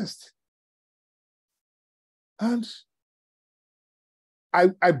cheapest. And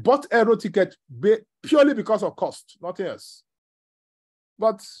I bought Aero ticket purely because of cost, nothing else.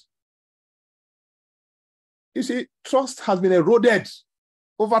 But you see, trust has been eroded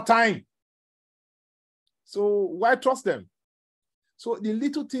over time. So why trust them? So the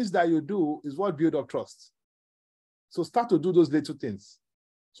little things that you do is what build up trust. So start to do those little things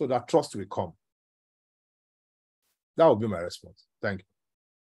so that trust will come. That will be my response. Thank you.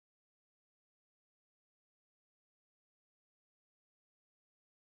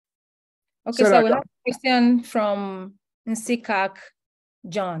 Okay, so we have a question from Nsikak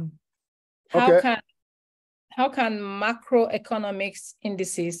John. How can macroeconomics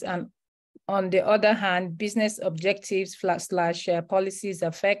indices and, on the other hand, business objectives / policies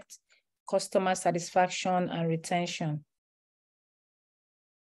affect customer satisfaction and retention?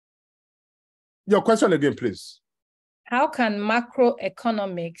 Your question again, please. How can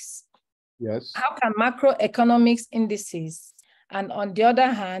macroeconomics indices and, on the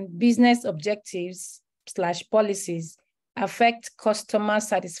other hand, business objectives / policies affect customer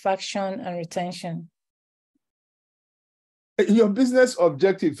satisfaction and retention? Your business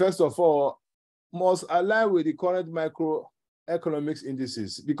objective, first of all, must align with the current macroeconomics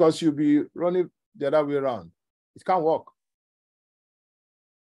indices, because you'll be running the other way around. It can't work.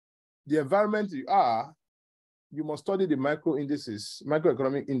 The environment you are, you must study the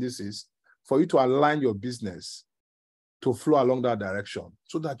macroeconomic indices, for you to align your business to flow along that direction,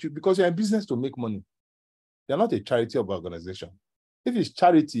 so that because you're in business to make money. You're not a charity organization. If it's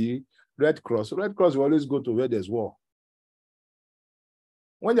charity, Red Cross will always go to where there's war.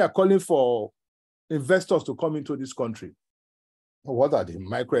 When they are calling for investors to come into this country, what are the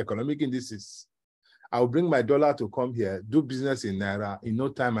macroeconomic indices? I will bring my dollar to come here, do business in Naira. In no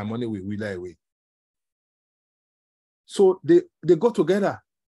time, my money will wither away. So they go together.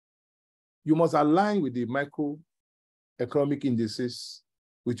 You must align with the microeconomic indices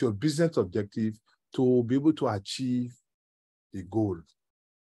with your business objective to be able to achieve the goal.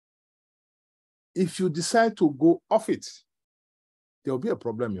 If you decide to go off it, there will be a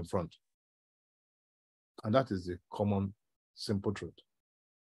problem in front. And that is the common, simple truth.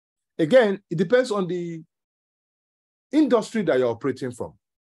 Again, it depends on the industry that you're operating from.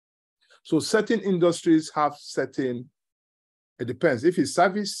 So certain industries have certain, it depends. If it's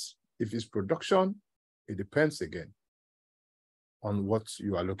service, if it's production, it depends again on what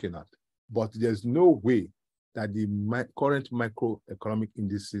you are looking at. But there's no way that the current microeconomic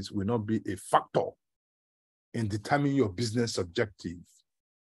indices will not be a factor in determining your business objective.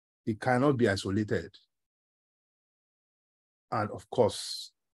 It cannot be isolated. And of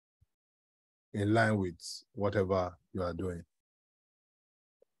course, in line with whatever you are doing.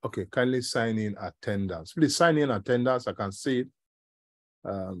 Okay, kindly sign in attendance. Please sign in attendance. I can see it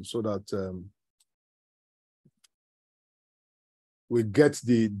so that we get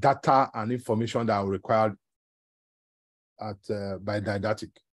the data and information that are required by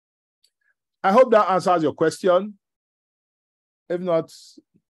didactic. I hope that answers your question. If not,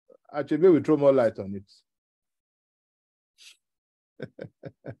 actually, we'll throw more light on it.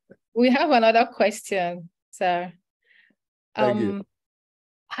 We have another question, sir. Thank you.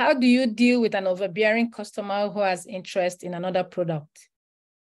 How do you deal with an overbearing customer who has interest in another product?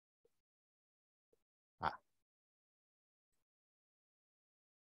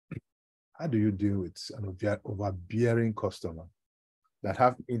 How do you deal with an overbearing customer that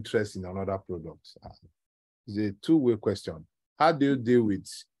have interest in another product? It's a two-way question. How do you deal with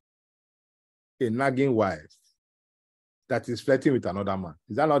a nagging wife that is flirting with another man?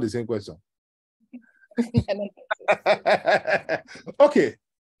 Is that not the same question? Okay.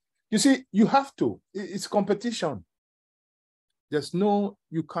 You see, you have to. It's competition. There's no,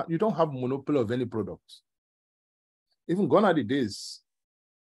 you don't have monopoly of any product. Even gone are the days.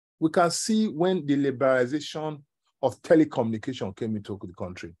 We can see when the liberalization of telecommunication came into the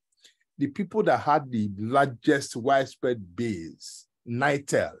country. The people that had the largest widespread base,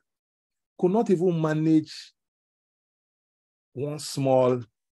 Nitel, could not even manage one small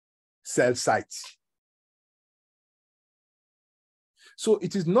cell site. So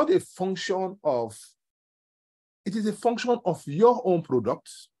it is not a function of, it is a function of your own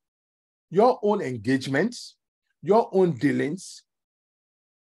products, your own engagement, your own dealings.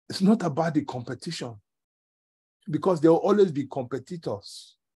 It's not about the competition, because there will always be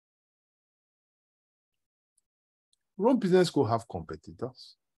competitors. Rome Business School have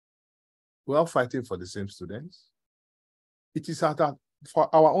competitors. We are fighting for the same students. It is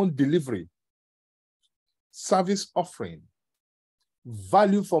for our own delivery, service offering,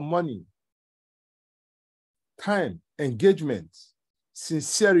 value for money, time, engagement,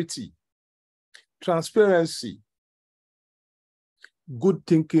 sincerity, transparency, good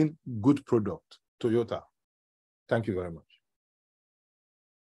thinking, good product. Toyota. Thank you very much.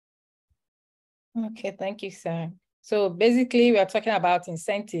 Okay, thank you, sir. So basically, we are talking about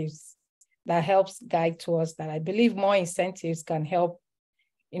incentives that helps guide towards that. I believe more incentives can help,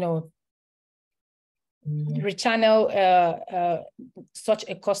 rechannel such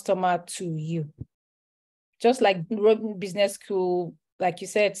a customer to you. Just like business school, like you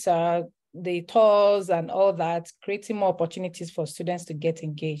said, sir, the tours and all that, creating more opportunities for students to get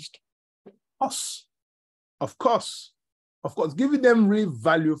engaged. Of course, giving them real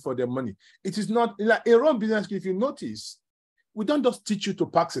value for their money. It is not like a Rome Business School. If you notice, we don't just teach you to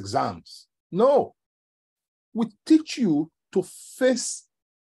pass exams. No, we teach you to face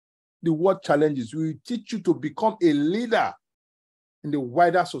the world challenges. We teach you to become a leader in the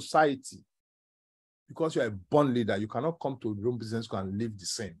wider society. Because you're a born leader, you cannot come to Rome Business School and live the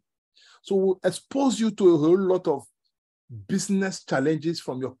same. So we'll expose you to a whole lot of business challenges,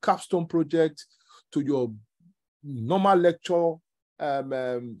 from your capstone project to your normal lecture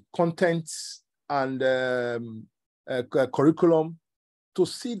contents and curriculum, to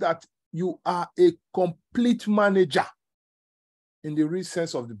see that you are a complete manager in the real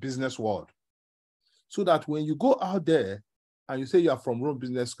sense of the business world. So that when you go out there and you say you are from Rome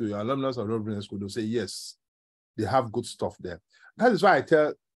Business School, you're alumnus of Rome Business School, they'll say, yes, they have good stuff there. That is why I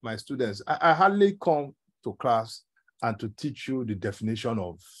tell my students, I hardly come to class and to teach you the definition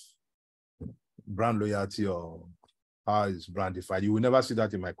of brand loyalty or how is brand defined. You will never see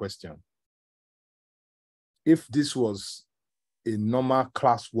that in my question. If this was a normal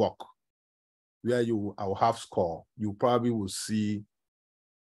class work where I will have score, you probably will see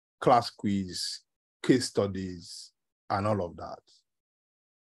class quiz, case studies, and all of that.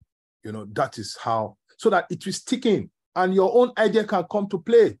 That is how, so that it will stick in. and your own idea can come to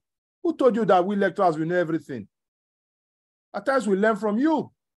play. Who told you that we lecturers will know everything? At times we learn from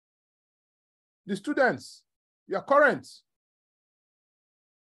you, the students, your current.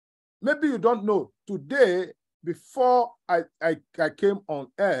 Maybe you don't know. Today, before I came on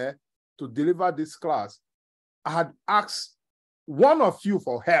air to deliver this class, I had asked one of you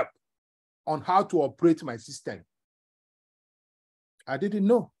for help on how to operate my system. I didn't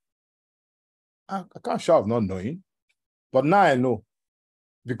know. I can't shout of not knowing, but now I know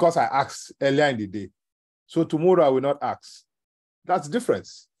because I asked earlier in the day. So tomorrow I will not ask. That's the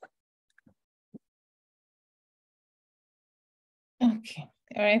difference. Okay.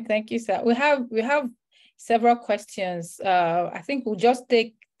 All right. Thank you, sir. We have several questions. I think we'll just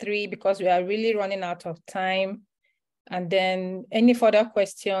take 3 because we are really running out of time. And then any further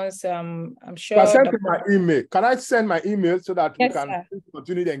questions, I'm sure. I sent my email. Can I send my email so that yes, we can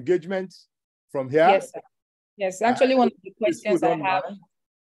continue the engagement from here? Yes, sir. Yes, actually one of the questions I have,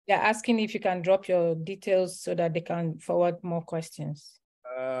 they're asking if you can drop your details so that they can forward more questions.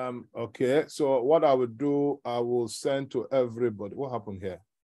 Okay, so what I will do, I will send to everybody. What happened here?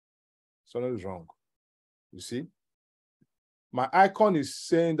 Something is wrong. You see? My icon is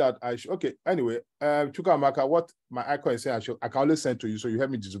saying that I should, okay, anyway, Chukwamaka, what my icon is saying, I can only send to you, so you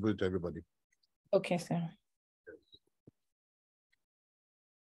help me distribute it to everybody. Okay, sir.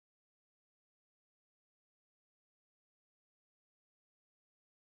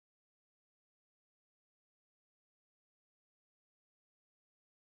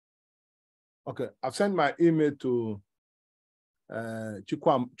 Okay, I've sent my email to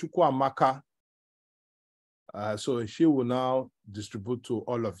Chukwamaka. So she will now distribute to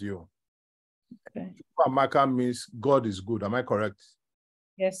all of you. Okay. Chukwamaka means God is good. Am I correct?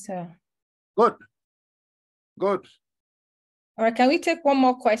 Yes, sir. Good. Good. All right, can we take one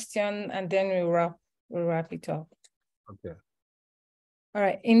more question and then we'll wrap it up? Okay. All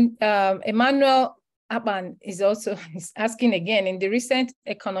right. Emmanuel Aban is asking again, in the recent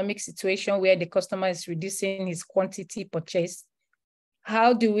economic situation where the customer is reducing his quantity purchased,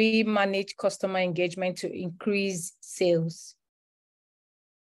 how do we manage customer engagement to increase sales?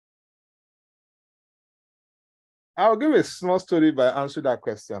 I'll give a small story by answering that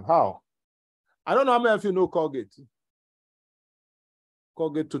question. How? I don't know how many of you know Colgate.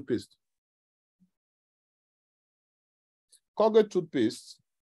 Colgate toothpaste. Colgate toothpaste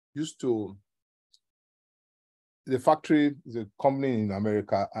used to, the factory is a company in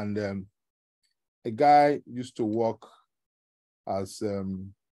America, and a guy used to work as a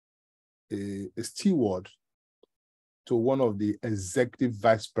steward to one of the executive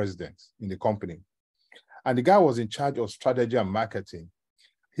vice presidents in the company. And the guy was in charge of strategy and marketing.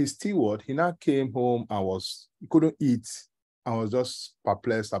 His steward, he now came home and he couldn't eat and was just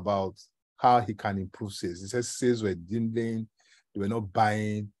perplexed about how he can improve sales. He says sales were dwindling, they were not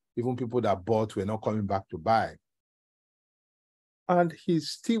buying, even people that bought were not coming back to buy. And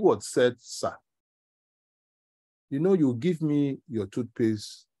his steward said, "Sir, you know, you give me your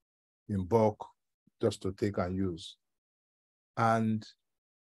toothpaste in bulk just to take and use. And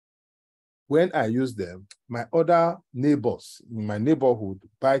when I use them, my other neighbors in my neighborhood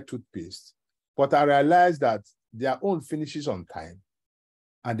buy toothpaste, but I realized that their own finishes on time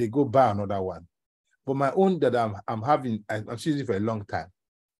and they go buy another one. But my own that I'm having, I'm using for a long time.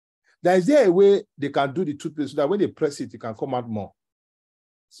 Is there a way they can do the toothpaste so that when they press it, it can come out more?"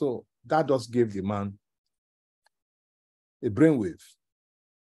 So that just gave the man a brainwave.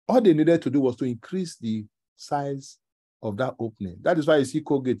 All they needed to do was to increase the size of that opening. That is why you see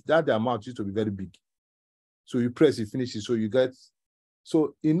Colgate, that the amount used to be very big. So you press, it finishes, so you get,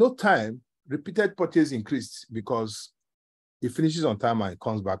 so in no time, repeated purchase increased because it finishes on time and it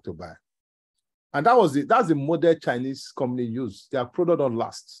comes back to buy. And that's the model Chinese company used. Their product don't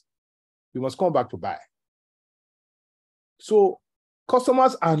last. You must come back to buy. So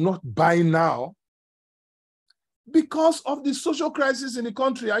customers are not buying now because of the social crisis in the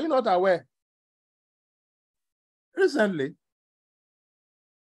country. Are you not aware? Recently,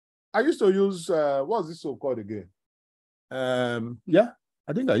 I used to use, what's this so called again? Yeah,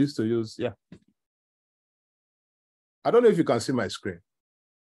 I think I used to use, yeah. I don't know if you can see my screen.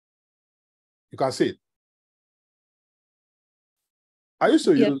 You can see it. I used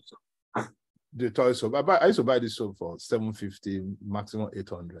to use the toy soap. I used to buy this soap for $750, maximum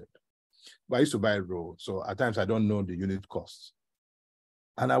 $800. But I used to buy a roll. So at times I don't know the unit cost.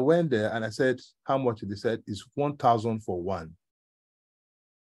 And I went there and I said, how much? They said it's 1,000 for one.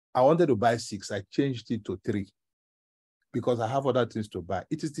 I wanted to buy 6. I changed it to 3 because I have other things to buy.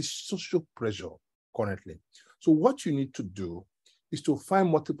 It is the social pressure currently. So what you need to do is to find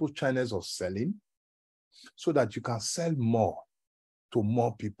multiple channels of selling so that you can sell more to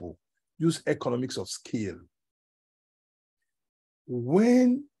more people. Use economics of scale.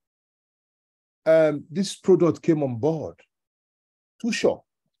 When this product came on board, Too Short,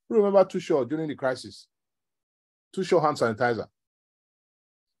 remember Too Short during the crisis? Too Short hand sanitizer.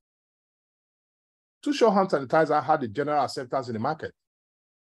 Too Short hand sanitizer had a general acceptance in the market,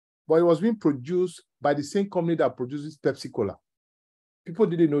 but it was being produced by the same company that produces Pepsi Cola. People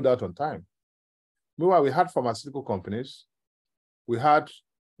didn't know that on time. Meanwhile, we had pharmaceutical companies. We had,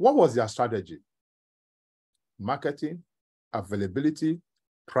 what was their strategy? Marketing, availability,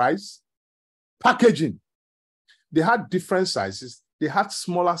 price, packaging. They had different sizes. They had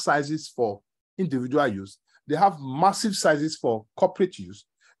smaller sizes for individual use. They have massive sizes for corporate use.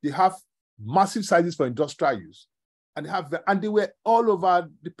 They have massive sizes for industrial use. And they were all over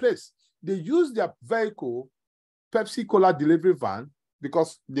the place. They used their vehicle, Pepsi Cola delivery van,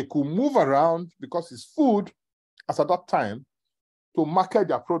 because they could move around, because it's food, as at that time, to market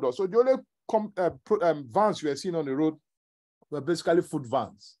their products. So the only vans you were seeing on the road were basically food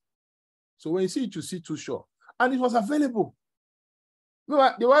vans. So when you see it, you see Too Short. And it was available. There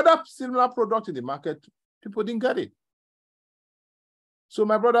were other similar products in the market. People didn't get it. So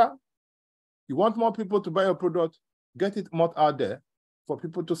my brother, you want more people to buy your product, get it more out there for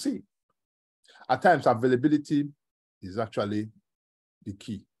people to see. At times, availability is actually the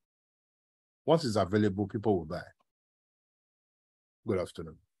key. Once it's available, people will buy. Good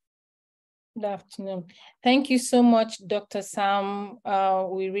afternoon. Good afternoon. Thank you so much, Dr. Sam.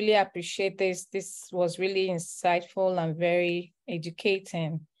 We really appreciate this. This was really insightful and very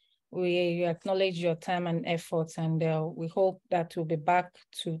educating. We acknowledge your time and efforts, and we hope that we'll be back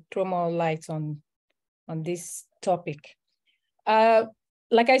to throw more light on this topic.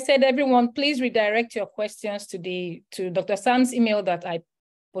 Like I said, everyone, please redirect your questions to Dr. Sam's email that I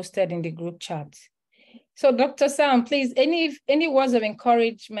posted in the group chat. So Dr. Sam, please, any words of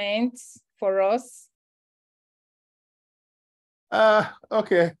encouragement for us?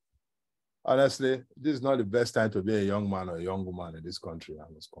 Okay. Honestly, this is not the best time to be a young man or a young woman in this country,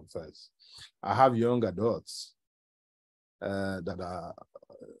 I must confess. I have young adults that are,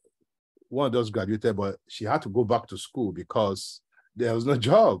 one just graduated, but she had to go back to school because there was no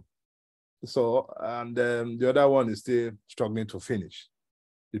job. So, and the other one is still struggling to finish.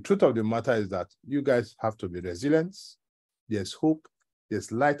 The truth of the matter is that you guys have to be resilient. There's hope.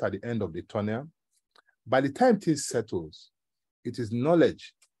 There's light at the end of the tunnel. By the time things settles, it is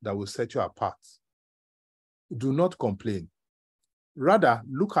knowledge that will set you apart. Do not complain. Rather,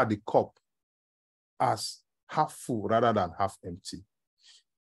 look at the cup as half full rather than half empty.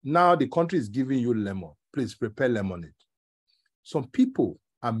 Now the country is giving you lemon. Please prepare lemonade. Some people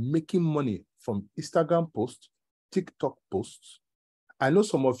are making money from Instagram posts, TikTok posts. I know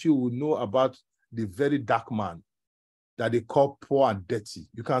some of you will know about the very dark man that they call poor and dirty.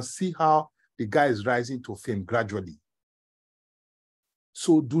 You can see how the guy is rising to fame gradually.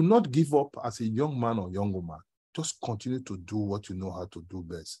 So do not give up as a young man or young woman. Just continue to do what you know how to do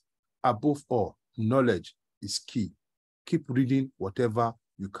best. Above all, knowledge is key. Keep reading whatever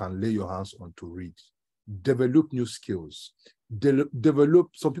you can lay your hands on to read. Develop new skills. Develop,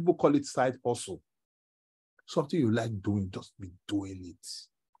 some people call it side hustle. Something you like doing, just be doing it.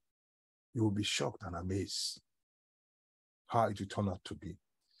 You will be shocked and amazed how it will turn out to be.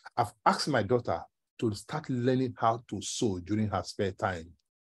 I've asked my daughter to start learning how to sew during her spare time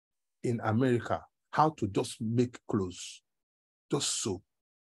in America, how to just make clothes, just sew.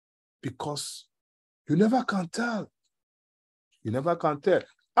 Because you never can tell. You never can tell.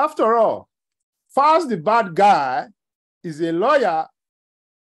 After all, Faz the bad guy is a lawyer,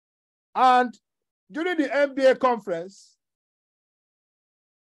 and during the MBA conference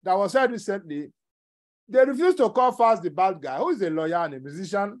that was held recently, they refused to call Faz the bad guy, who is a lawyer and a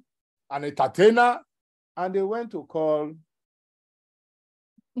musician, an entertainer, and they went to call,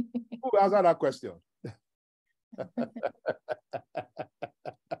 who answered that question?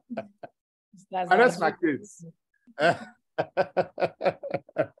 That's my case.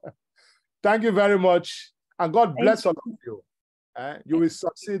 Thank you very much, and God bless all of you. You will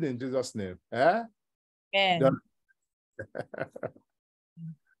succeed in Jesus' name.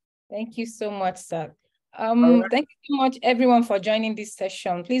 Thank you so much, sir. Thank you so much, everyone, for joining this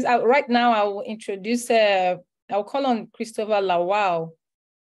session. Please, right now, I will introduce, I'll call on Christopher Lawal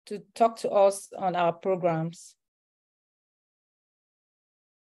to talk to us on our programs.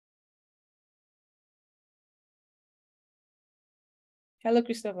 Hello,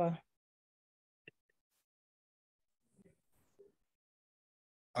 Christopher.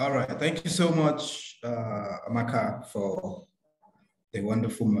 All right, thank you so much, Amaka, for the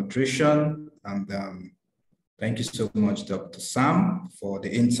wonderful moderation and Thank you so much, Dr. Sam, for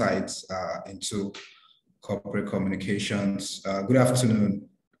the insights into corporate communications. Good afternoon,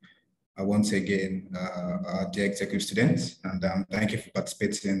 once again, dear executive students, and thank you for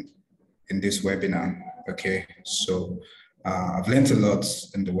participating in this webinar. Okay, so I've learned a lot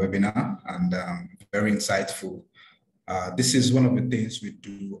in the webinar and very insightful. This is one of the things we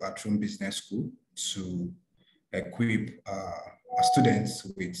do at Room Business School to equip our students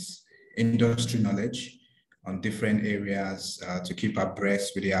with industry knowledge on different areas to keep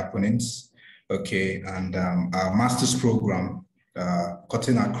abreast with the opponents. Okay, and our master's program,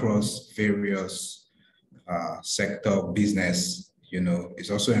 cutting across various sector of business, is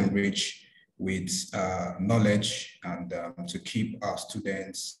also enriched with knowledge and to keep our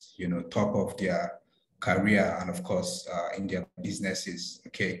students, top of their career and of course in their businesses.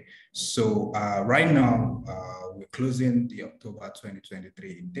 Okay, so right now we're closing the October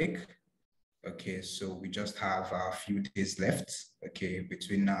 2023 intake. Okay, so we just have a few days left, okay,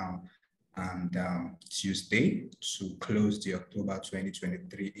 between now and Tuesday to close the October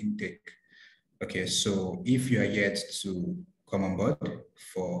 2023 intake. Okay, so if you are yet to come on board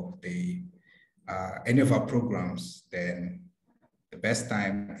for the any of our programs, then the best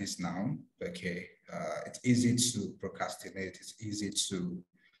time is now. Okay, it's easy to procrastinate. It's easy to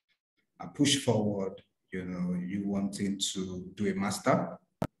push forward. You wanting to do a master,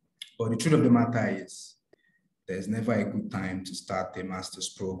 but the truth of the matter is, there's never a good time to start a master's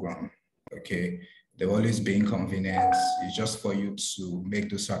program. Okay, there'll always be inconvenience. It's just for you to make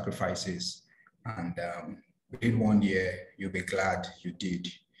those sacrifices, and within 1 year, you'll be glad you did.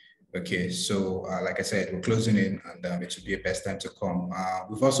 Okay, so like I said, we're closing in, and it should be a best time to come.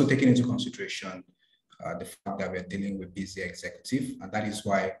 We've also taken into consideration the fact that we're dealing with busy executive, and that is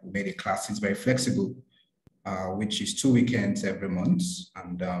why we made the classes very flexible, which is 2 weekends every month.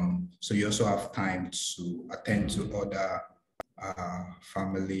 And so you also have time to attend to other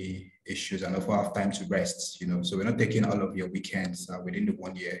family issues and also have time to rest, so we're not taking all of your weekends within the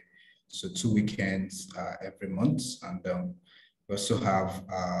 1 year. So 2 weekends every month. And we also have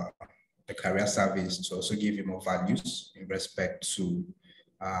the career service to also give you more values in respect to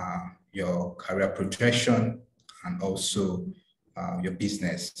your career progression and also your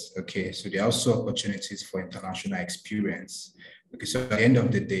business. Okay, so there are also opportunities for international experience. Okay, so at the end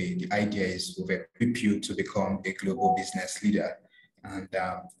of the day, the idea is to equip you to become a global business leader and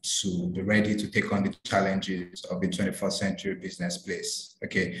to be ready to take on the challenges of the 21st century business place.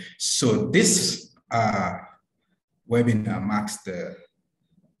 Okay, so this webinar marks the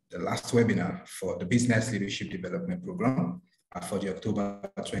last webinar for the Business Leadership Development Program for the October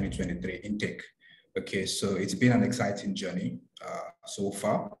 2023 intake. Okay, so it's been an exciting journey so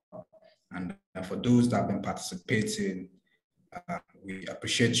far. And for those that have been participating, we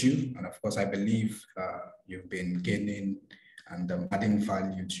appreciate you. And of course, I believe you've been gaining and adding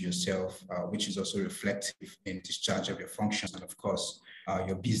value to yourself, which is also reflective in discharge of your functions and of course,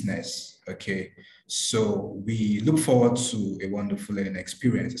 your business. Okay, so we look forward to a wonderful learning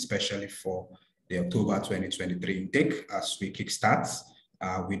experience, especially for the October 2023 intake as we kickstart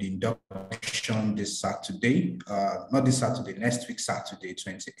with induction this Saturday, not this Saturday, next week, Saturday,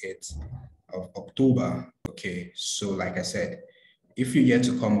 28th of October. Okay, so like I said, if you're yet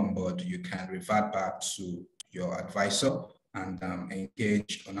to come on board, you can revert back to your advisor and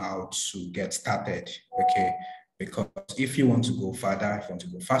engage on how to get started. Okay, because if you want to go further, if you want to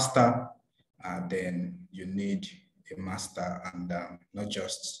go faster, then you need a master, and not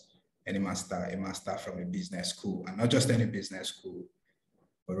just any master, a master from a business school, and not just any business school,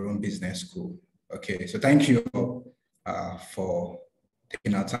 but Room Business School. Okay, so thank you for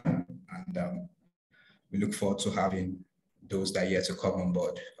taking our time, and we look forward to having those that are yet to come on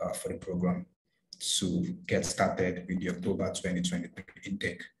board for the program to get started with the October 2023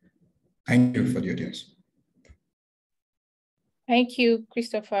 intake. Thank you for the audience. Thank you,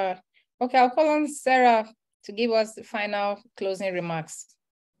 Christopher. Okay, I'll call on Sarah to give us the final closing remarks.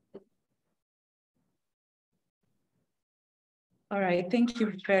 All right, thank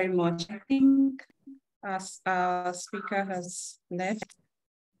you very much. I think as our speaker has left,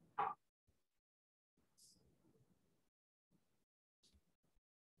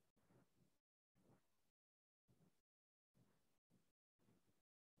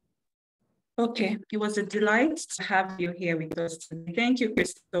 okay, it was a delight to have you here with us today. Thank you,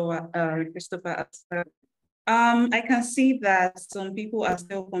 Christopher. I can see that some people are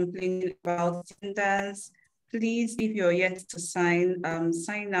still complaining about attendance. Please, if you're yet to sign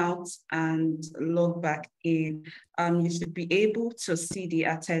out and log back in. You should be able to see the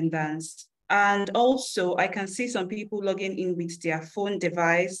attendance. And also, I can see some people logging in with their phone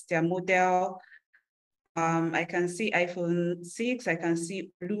device, their model, I can see iPhone 6, I can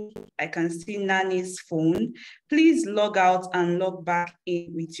see Blue, I can see Nani's phone. Please log out and log back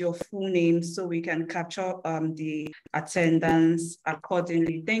in with your full name so we can capture the attendance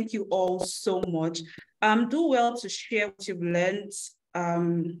accordingly. Thank you all so much. Do well to share what you've learned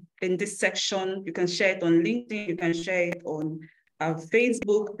in this section. You can share it on LinkedIn, you can share it on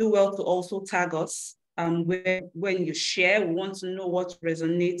Facebook. Do well to also tag us. When you share, we want to know what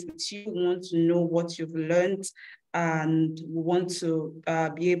resonates with you, we want to know what you've learned, and we want to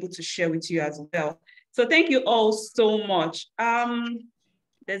be able to share with you as well. So thank you all so much.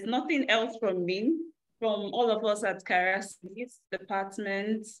 There's nothing else from me. From all of us at Career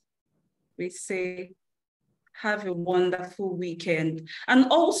Department, we say, have a wonderful weekend. And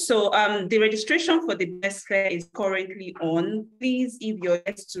also, the registration for the best fair is currently on. Please, if you're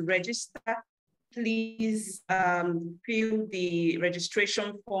yet to register, please fill the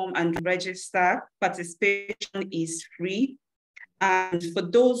registration form and register. Participation is free. And for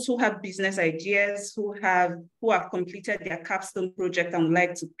those who have business ideas, who have completed their capstone project and would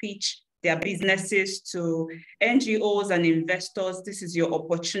like to pitch their businesses to NGOs and investors, this is your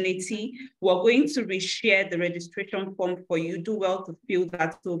opportunity. We're going to reshare the registration form for you. Do well to fill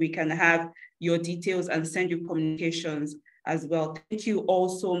that so we can have your details and send you communications as well. Thank you all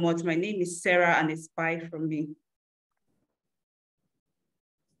so much. My name is Sarah and it's bye from me.